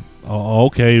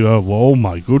 okay, oh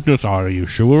my goodness, are you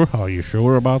sure? Are you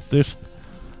sure about this?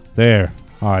 There,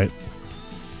 I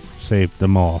saved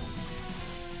them all.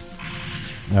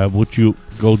 Would you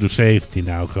go to safety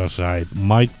now? Because I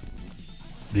might...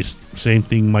 This same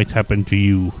thing might happen to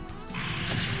you.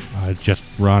 I just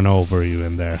run over you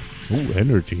in there. Oh,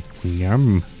 energy.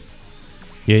 Yum.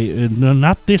 Yeah, no,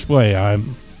 not this way.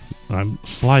 I'm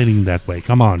sliding that way.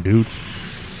 Come on, dudes.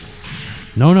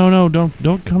 No,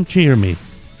 don't come cheer me.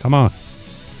 Come on.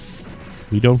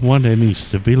 We don't want any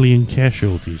civilian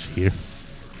casualties here.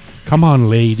 Come on,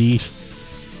 ladies.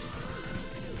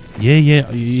 Yeah,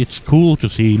 it's cool to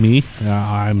see me.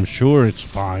 I'm sure it's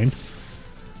fine.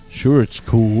 Sure, it's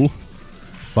cool.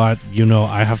 But, you know,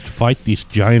 I have to fight these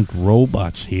giant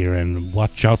robots here and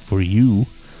watch out for you.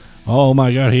 Oh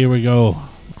my god, here we go.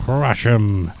 Crush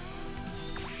them.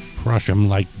 Crush them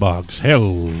like bugs.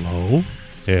 Hello.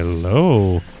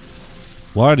 Hello.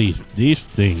 What is this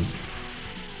thing?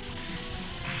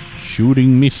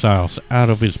 Shooting missiles out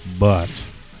of his butt.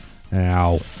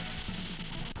 Ow.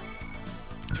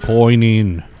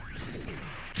 Pointing.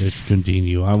 Let's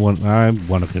continue. I want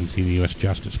to continue as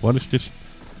justice. What is this?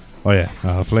 Oh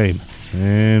yeah, flame.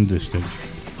 And this thing.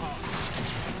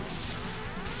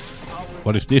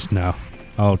 What is this now?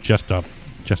 Oh, just a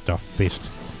fist.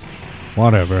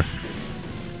 Whatever.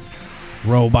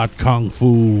 Robot Kung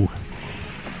Fu.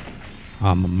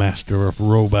 I'm a master of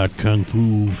robot Kung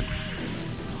Fu.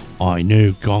 I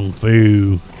know Kung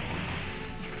Fu.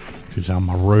 Because I'm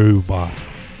a robot.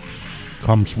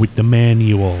 Comes with the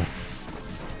manual.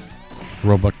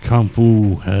 Robot Kung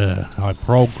Fu. I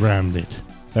programmed it.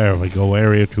 There we go.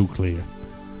 Area 2 clear.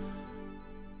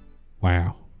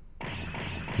 Wow.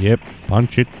 Yep.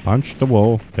 Punch it. Punch the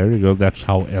wall. There you go. That's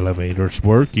how elevators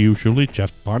work. Usually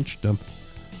just punch them.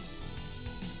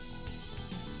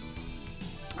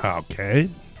 Okay.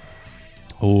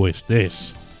 Who is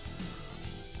this?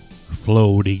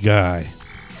 Floaty guy.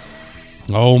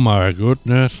 Oh my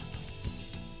goodness.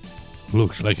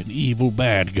 Looks like an evil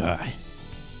bad guy.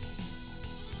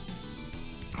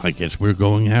 I guess we're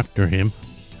going after him.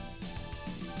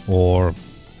 Or,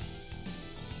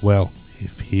 well,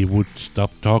 if he would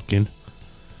stop talking.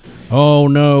 Oh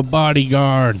no,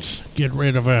 bodyguards! Get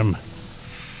rid of him!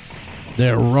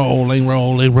 They're rolling.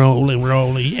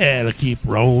 Yeah, they keep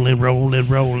rolling.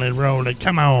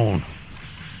 Come on!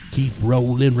 Keep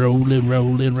rolling.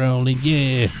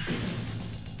 Yeah!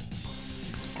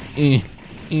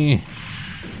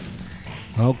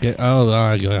 Okay, oh,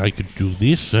 I could do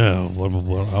this.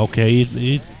 Well, okay,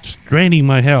 it's draining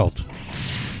my health.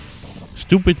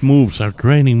 Stupid moves are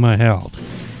draining my health.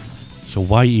 So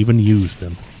why even use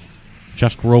them?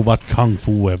 Just robot kung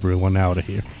fu everyone out of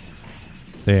here.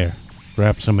 There.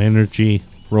 Grab some energy.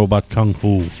 Robot kung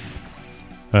fu.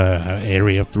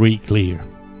 Area 3 clear.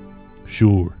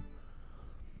 Sure.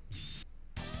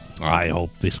 I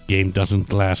hope this game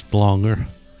doesn't last longer.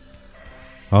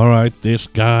 Alright, this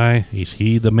guy, is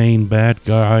he the main bad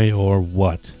guy or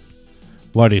what?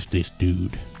 What is this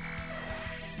dude?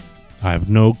 I have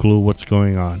no clue what's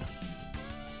going on.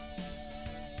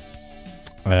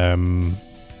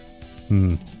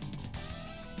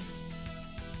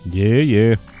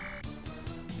 Yeah.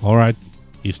 Alright,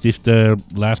 is this the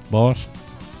last boss?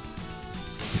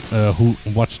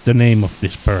 What's the name of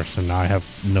this person? I have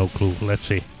no clue. Let's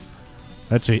see.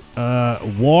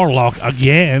 Warlock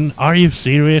again? Are you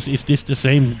serious? Is this the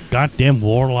same goddamn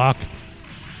Warlock?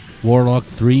 Warlock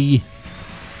 3?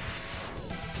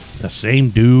 The same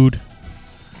dude?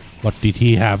 What, did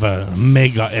he have a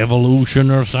mega evolution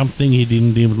or something? He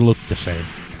didn't even look the same.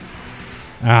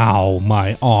 Ow,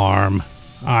 my arm.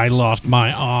 I lost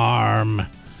my arm.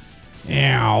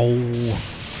 Ow.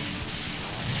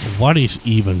 What is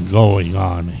even going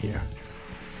on here?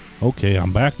 Okay,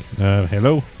 I'm back.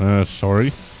 Hello.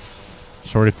 Sorry.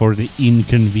 Sorry for the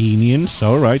inconvenience.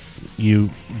 Alright, you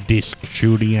disc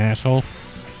shooting asshole.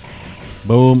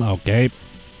 Boom, okay.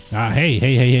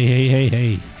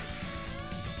 Hey.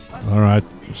 Alright,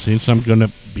 since I'm gonna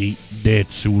be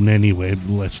dead soon anyway,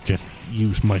 let's just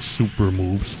use my super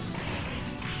moves.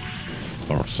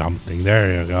 Or something.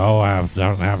 There you go. I'll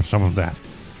have some of that.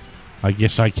 I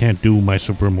guess I can't do my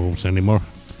super moves anymore.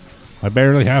 I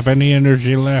barely have any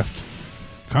energy left.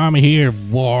 Come here,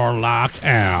 Warlock.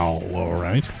 Ow.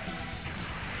 Alright.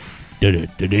 Like,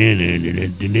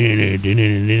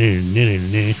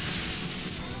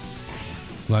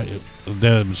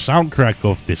 the soundtrack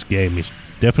of this game is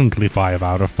definitely 5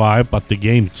 out of 5, but the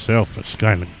game itself is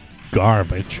kind of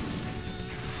garbage.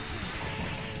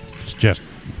 It's just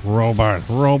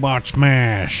robot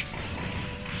smash.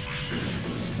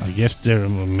 I guess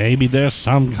maybe there's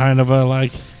some kind of a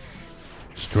like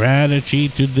strategy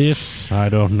to this. I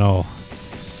don't know.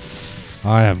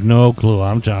 I have no clue.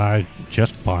 I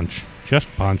just punch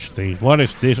things. What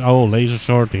is this? Oh, laser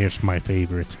sword is my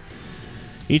favorite.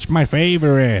 It's my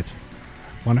favorite.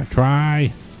 Wanna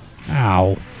try?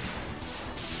 Ow.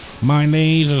 My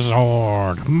laser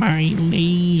sword.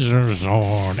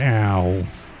 Ow.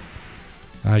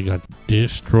 I got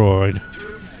destroyed.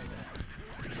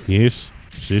 Yes.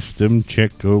 System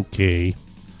check okay.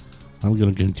 I'm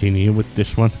gonna continue with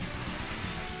this one.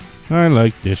 I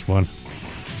like this one.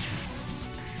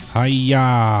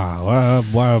 Hiya!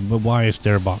 Why is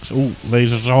there a box? Ooh,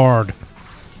 laser sword!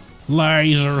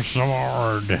 Laser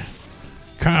sword!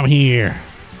 Come here!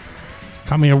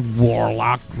 Come here,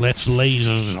 Warlock! Let's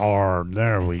laser sword!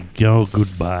 There we go,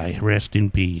 goodbye. Rest in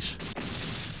peace.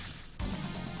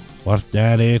 Was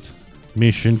that it?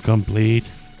 Mission complete?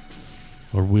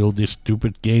 Or will this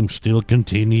stupid game still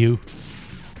continue?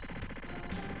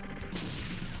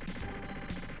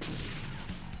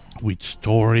 With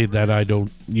story that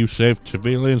you saved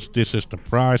civilians, this is the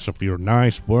price of your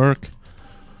nice work.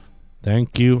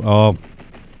 Thank you. Oh,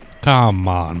 come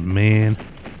on, man.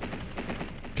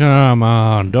 Come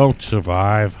on, don't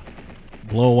survive.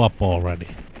 Blow up already.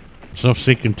 I'm so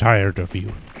sick and tired of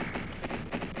you.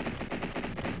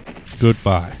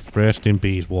 Goodbye. Rest in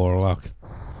peace, Warlock.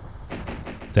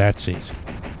 That's it.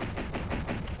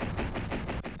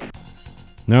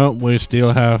 No, we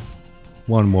still have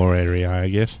one more area, I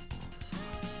guess.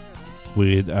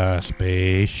 With a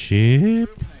spaceship.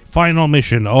 Final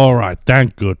mission. Alright,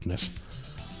 thank goodness.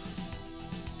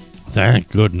 Thank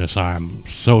goodness, I'm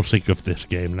so sick of this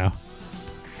game now.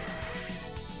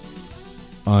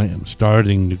 I am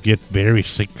starting to get very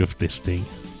sick of this thing.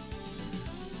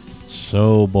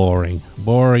 So boring.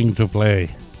 Boring to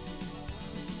play.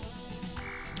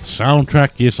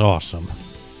 Soundtrack is awesome.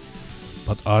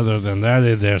 But other than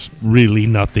that, there's really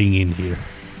nothing in here.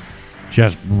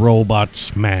 Just robot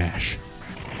smash.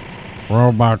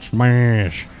 Robot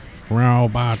smash.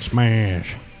 Robot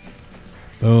smash.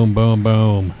 Boom, boom,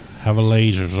 boom. Have a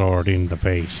laser sword in the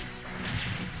face.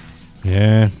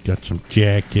 Yeah, got some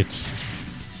jackets.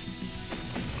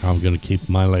 I'm gonna keep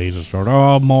my laser sword.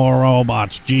 Oh, more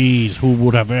robots. Jeez, who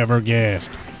would have ever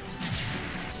guessed?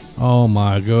 Oh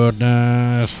my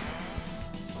goodness.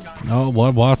 Oh,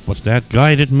 what was that?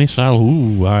 Guided missile?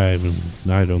 Ooh, I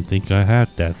don't think I had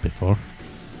that before.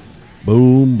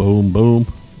 Boom, boom, boom.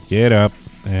 Get up.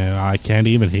 I can't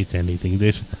even hit anything.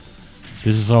 This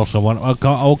is also one.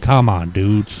 Oh, come on,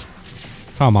 dudes.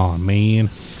 Come on,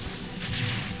 man.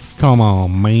 Come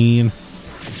on, man.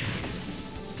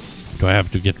 Do I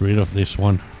have to get rid of this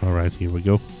one? Alright, here we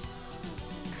go.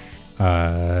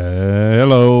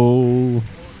 Hello.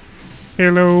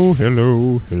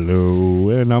 Hello,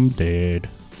 and I'm dead.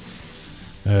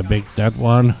 Big that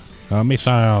one.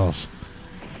 Missiles.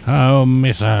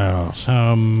 Missiles.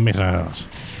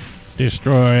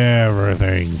 Destroy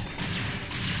everything.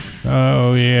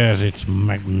 Oh yes, it's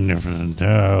magnificent.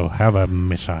 Oh, have a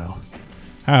missile.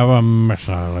 Have a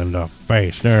missile in the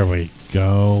face. There we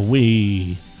go.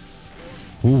 Wee.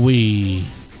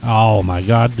 Oh my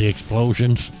god, the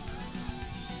explosions.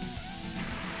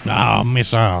 Oh,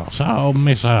 missiles. Oh,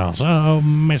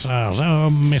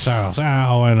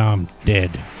 and I'm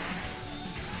dead.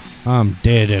 I'm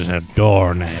dead as a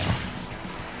doornail.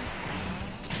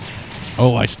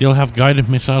 Oh, I still have guided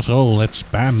missiles. Oh, let's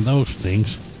spam those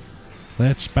things.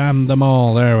 Let's spam them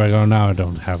all. There we go. Now I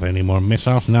don't have any more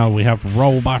missiles. Now we have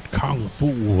robot kung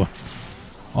fu.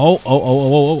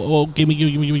 Oh. Give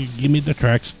me the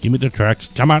tracks.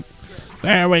 Come on.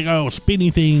 There we go. Spinny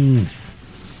thing.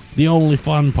 The only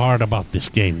fun part about this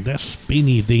game. The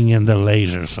spinny thing and the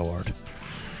laser sword.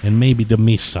 And maybe the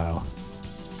missile.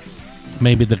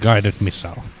 Maybe the guided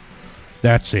missile.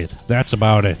 That's it. That's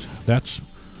about it. That's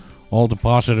all the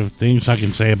positive things I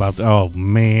can say about... Oh,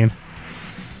 man.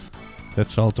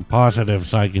 That's all the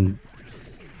positives I can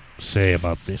say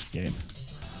about this game.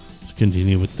 Let's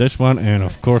continue with this one. And,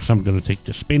 of course, I'm going to take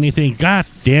the spinny thing. God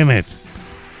damn it.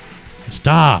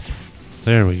 Stop.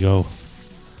 There we go.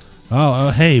 Oh,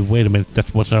 hey, wait a minute.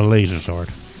 That was our laser sword.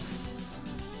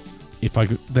 If I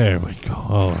could... There we go.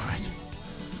 All right.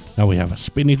 Now we have a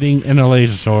spinny thing and a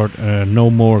laser sword. No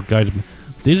more guys.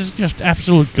 This is just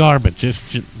absolute garbage. It's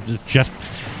just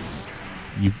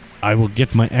I will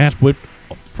get my ass whipped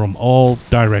from all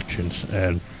directions,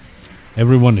 and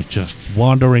everyone is just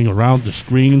wandering around the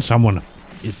screen. Someone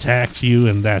attacks you,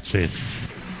 and that's it.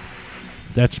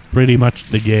 That's pretty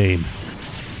much the game.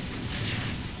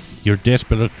 You're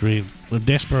desperately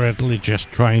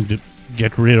just trying to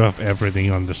get rid of everything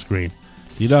on the screen.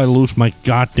 Did I lose my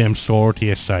goddamn sword?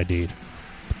 Yes, I did.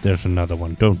 But there's another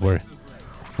one. Don't worry.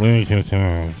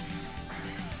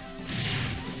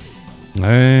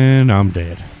 And I'm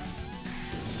dead.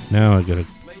 Now I gotta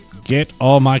get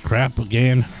all my crap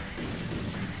again.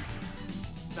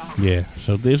 Yeah,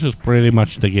 so this is pretty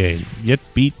much the game. Get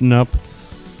beaten up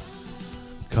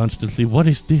constantly. What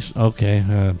is this?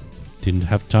 Okay, didn't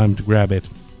have time to grab it.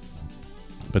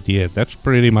 But yeah, that's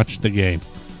pretty much the game.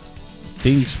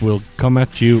 Things will come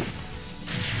at you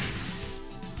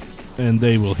and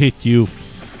they will hit you.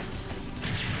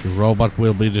 The robot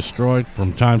will be destroyed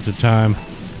from time to time.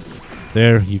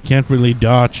 There, you can't really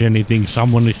dodge anything.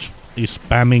 Someone is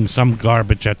spamming some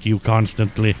garbage at you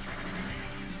constantly.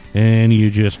 And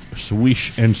you just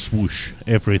swish and swoosh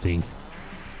everything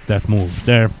that moves.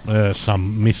 There,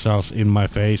 some missiles in my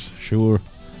face, sure.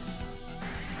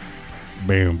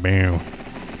 Bam, bam.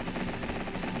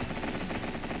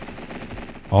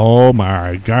 Oh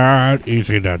my god, is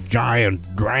it a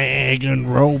giant dragon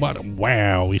robot?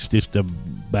 Wow, is this the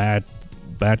bad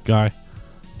guy?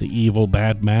 The evil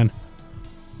bad man?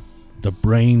 The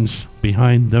brains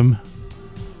behind them?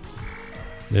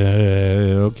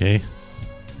 Okay.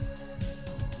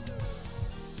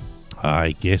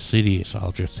 I guess it is.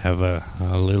 I'll just have a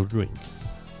little drink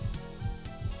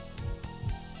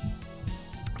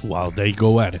while they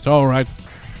go at it. Alright.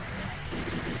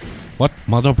 What?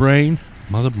 Mother brain?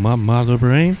 Mother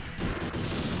brain?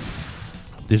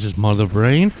 This is mother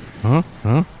brain?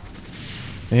 Huh?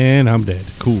 And I'm dead.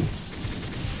 Cool.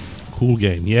 Cool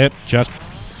game. Yep, just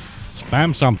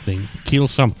spam something. Kill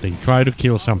something. Try to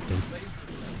kill something.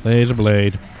 Laser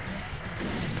blade.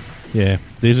 Yeah,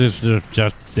 this is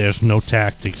just... There's no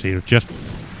tactics here. Just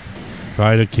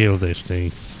try to kill this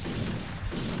thing.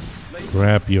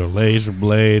 Grab your laser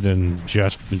blade and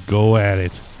just go at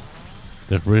it.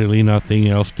 There's really nothing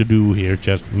else to do here.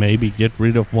 Just maybe get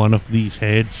rid of one of these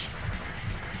heads.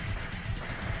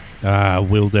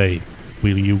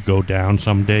 Will you go down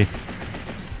someday?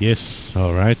 Yes,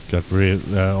 alright. Got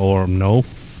rid... or no.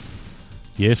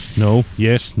 Yes, no,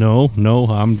 yes, no, no.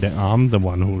 I'm the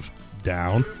one who's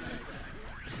down.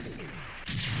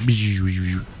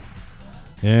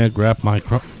 Yeah, grab my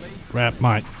crap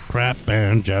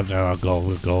and just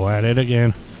go at it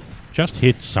again. Just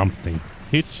hit something.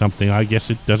 Hit something. I guess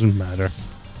it doesn't matter.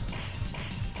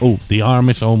 Oh, the arm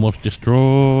is almost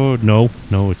destroyed. No,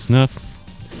 it's not.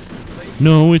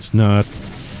 No, it's not.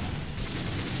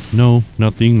 No,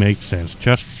 nothing makes sense.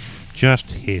 Just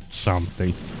hit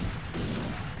something.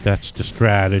 That's the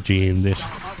strategy in this.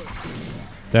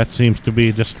 That seems to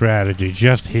be the strategy.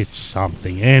 Just hit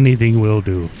something. Anything will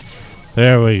do.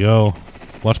 There we go.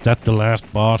 Was that the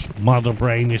last boss? Mother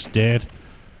Brain is dead.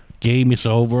 Game is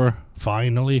over.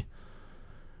 Finally.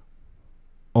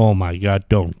 Oh my god,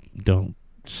 don't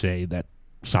say that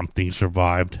something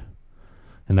survived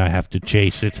and I have to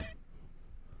chase it.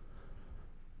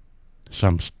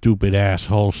 Some stupid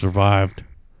asshole survived.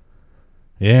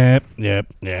 Yep.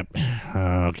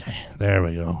 Okay, there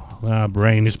we go.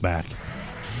 Brain is back.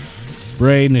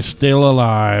 Brain is still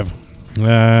alive.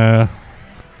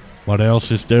 What else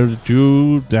is there to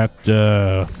do? That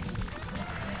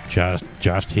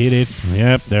just hit it.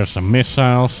 Yep, there's some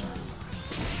missiles.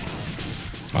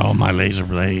 Oh, my laser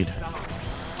blade.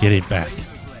 Get it back.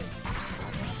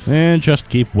 And just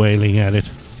keep wailing at it.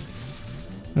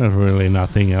 There's really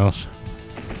nothing else.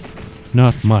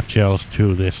 Not much else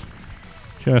to this.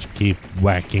 Just keep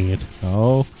whacking it.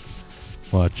 Oh,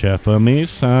 watch out for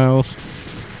missiles.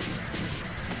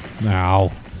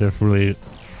 Now, there's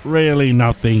really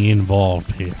nothing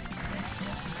involved here.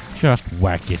 Just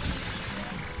whack it.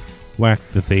 Whack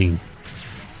the thing.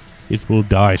 It will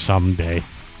die someday.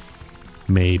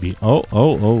 Maybe. Oh,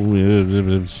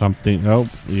 something. Oh,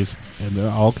 is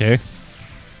okay.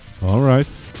 All right.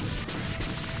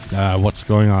 What's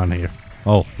going on here?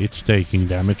 Oh, it's taking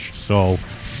damage, so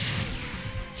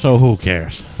who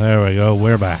cares? There we go,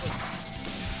 we're back.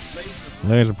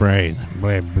 Laser blade,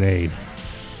 blade.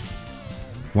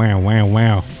 Wow, wow,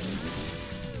 wow.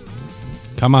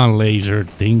 Come on, laser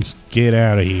things, get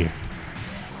out of here.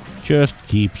 Just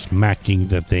keep smacking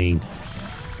the thing.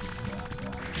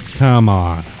 Come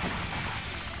on.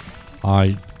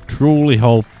 I truly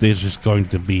hope this is going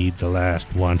to be the last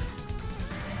one.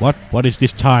 What is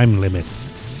this time limit?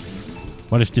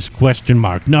 What is this question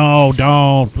mark? No,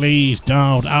 don't, please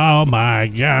don't. Oh my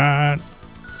god.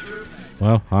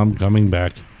 Well, I'm coming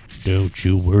back. Don't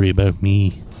you worry about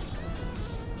me.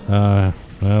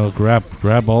 Well,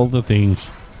 grab all the things.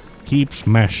 Keep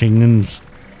smashing and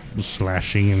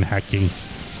slashing and hacking.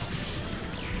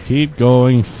 Keep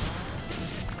going.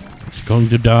 It's going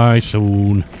to die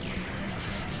soon.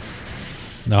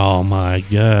 Oh my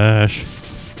gosh.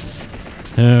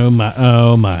 Oh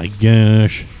my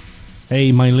gosh.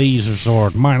 Hey, my laser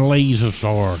sword, my laser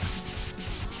sword.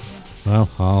 Well,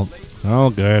 I'll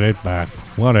get it back.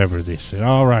 Whatever this is.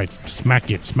 Alright, smack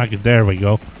it, there we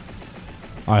go.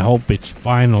 I hope it's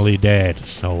finally dead,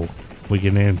 so we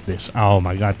can end this. Oh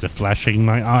my god, they're flashing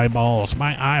my eyeballs,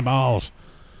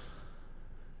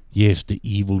 Yes, the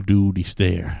evil dude is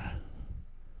there.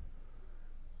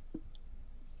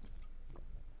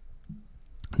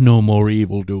 No more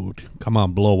evil dude. Come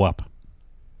on, blow up.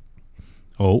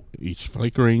 Oh, it's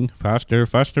flickering. Faster,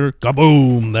 faster.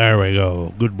 Kaboom! There we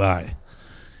go. Goodbye.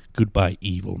 Goodbye,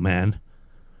 evil man.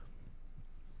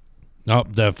 Oh,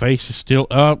 the face is still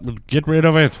up. Get rid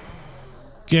of it.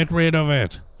 Get rid of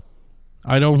it.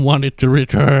 I don't want it to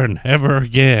return ever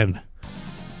again.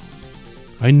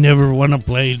 I never want to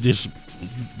play this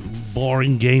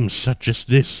boring game such as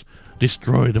this.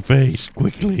 Destroy the face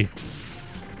quickly.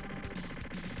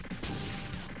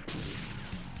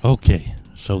 Okay,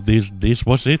 so this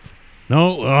was it?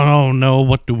 No, oh no,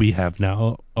 what do we have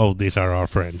now? Oh, these are our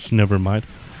friends, never mind.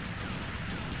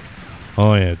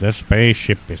 Oh yeah, the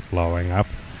spaceship is blowing up.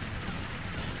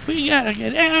 We gotta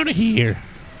get out of here.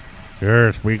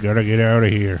 Yes, we gotta get out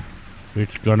of here.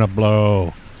 It's gonna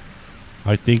blow.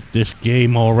 I think this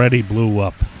game already blew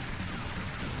up.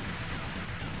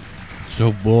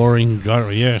 So boring,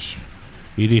 yes.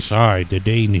 It is I, the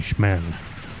Danish man.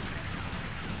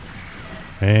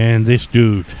 And this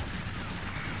dude.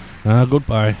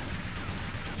 Goodbye.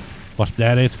 Was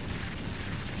that it?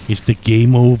 Is the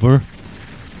game over?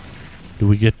 Do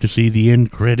we get to see the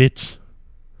end credits?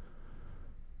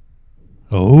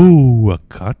 Oh, a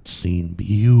cutscene.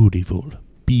 Beautiful.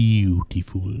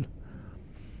 Beautiful.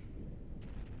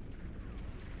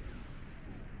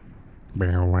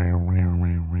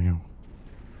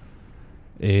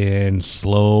 And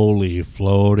slowly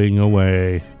floating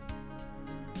away.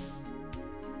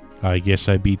 I guess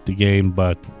I beat the game,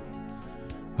 but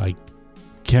I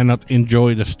cannot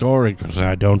enjoy the story because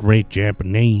I don't read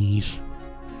Japanese.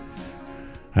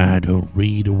 I don't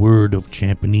read a word of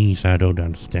Japanese. I don't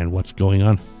understand what's going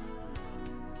on.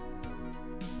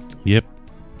 Yep,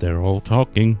 they're all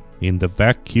talking in the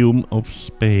vacuum of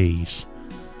space.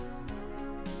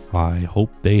 I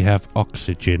hope they have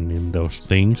oxygen in those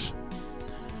things.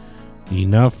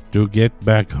 Enough to get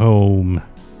back home.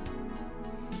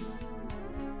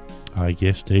 I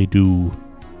guess they do.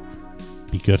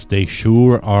 Because they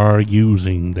sure are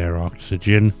using their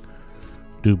oxygen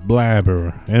to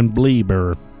blabber and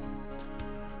bleeber.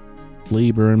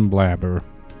 Bleeber and blabber.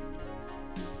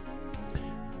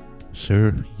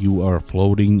 Sir, you are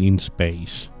floating in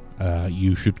space.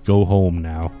 You should go home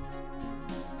now.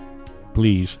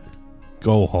 Please,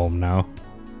 go home now.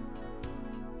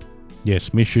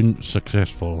 Yes, mission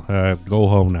successful. Go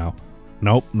home now.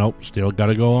 Nope, still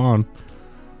gotta go on.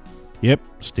 Yep,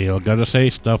 still gotta say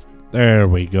stuff. There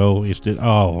we go. Is it?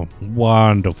 Oh,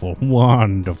 wonderful,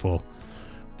 wonderful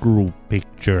group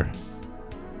picture.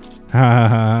 Ha ha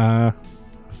ha.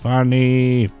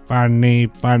 Funny, funny,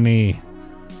 funny.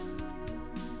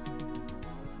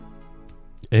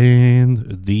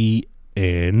 And the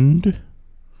end.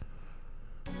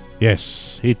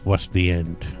 Yes, it was the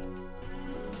end.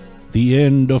 The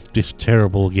end of this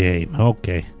terrible game.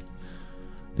 Okay.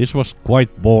 This was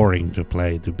quite boring to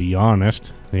play, to be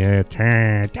honest. Yeah,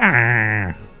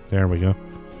 there we go.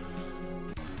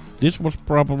 This was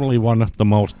probably one of the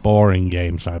most boring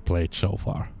games I played so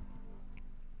far.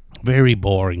 Very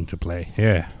boring to play.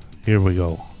 Yeah, here we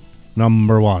go.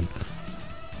 Number 1.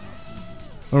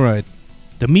 Alright.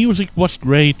 The music was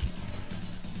great.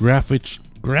 Graphics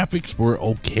were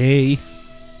okay.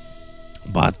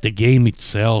 But the game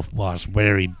itself was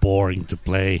very boring to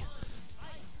play.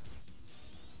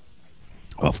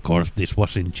 Of course, this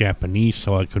was in Japanese,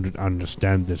 so I couldn't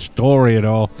understand the story at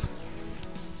all.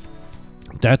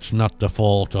 That's not the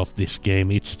fault of this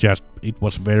game, it's just, it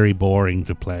was very boring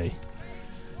to play.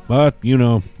 But, you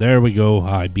know, there we go,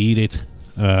 I beat it.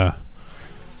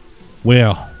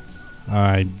 Well,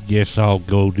 I guess I'll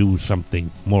go do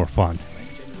something more fun.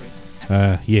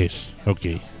 Yes,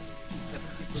 okay.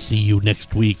 See you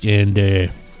next week, and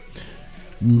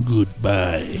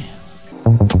goodbye.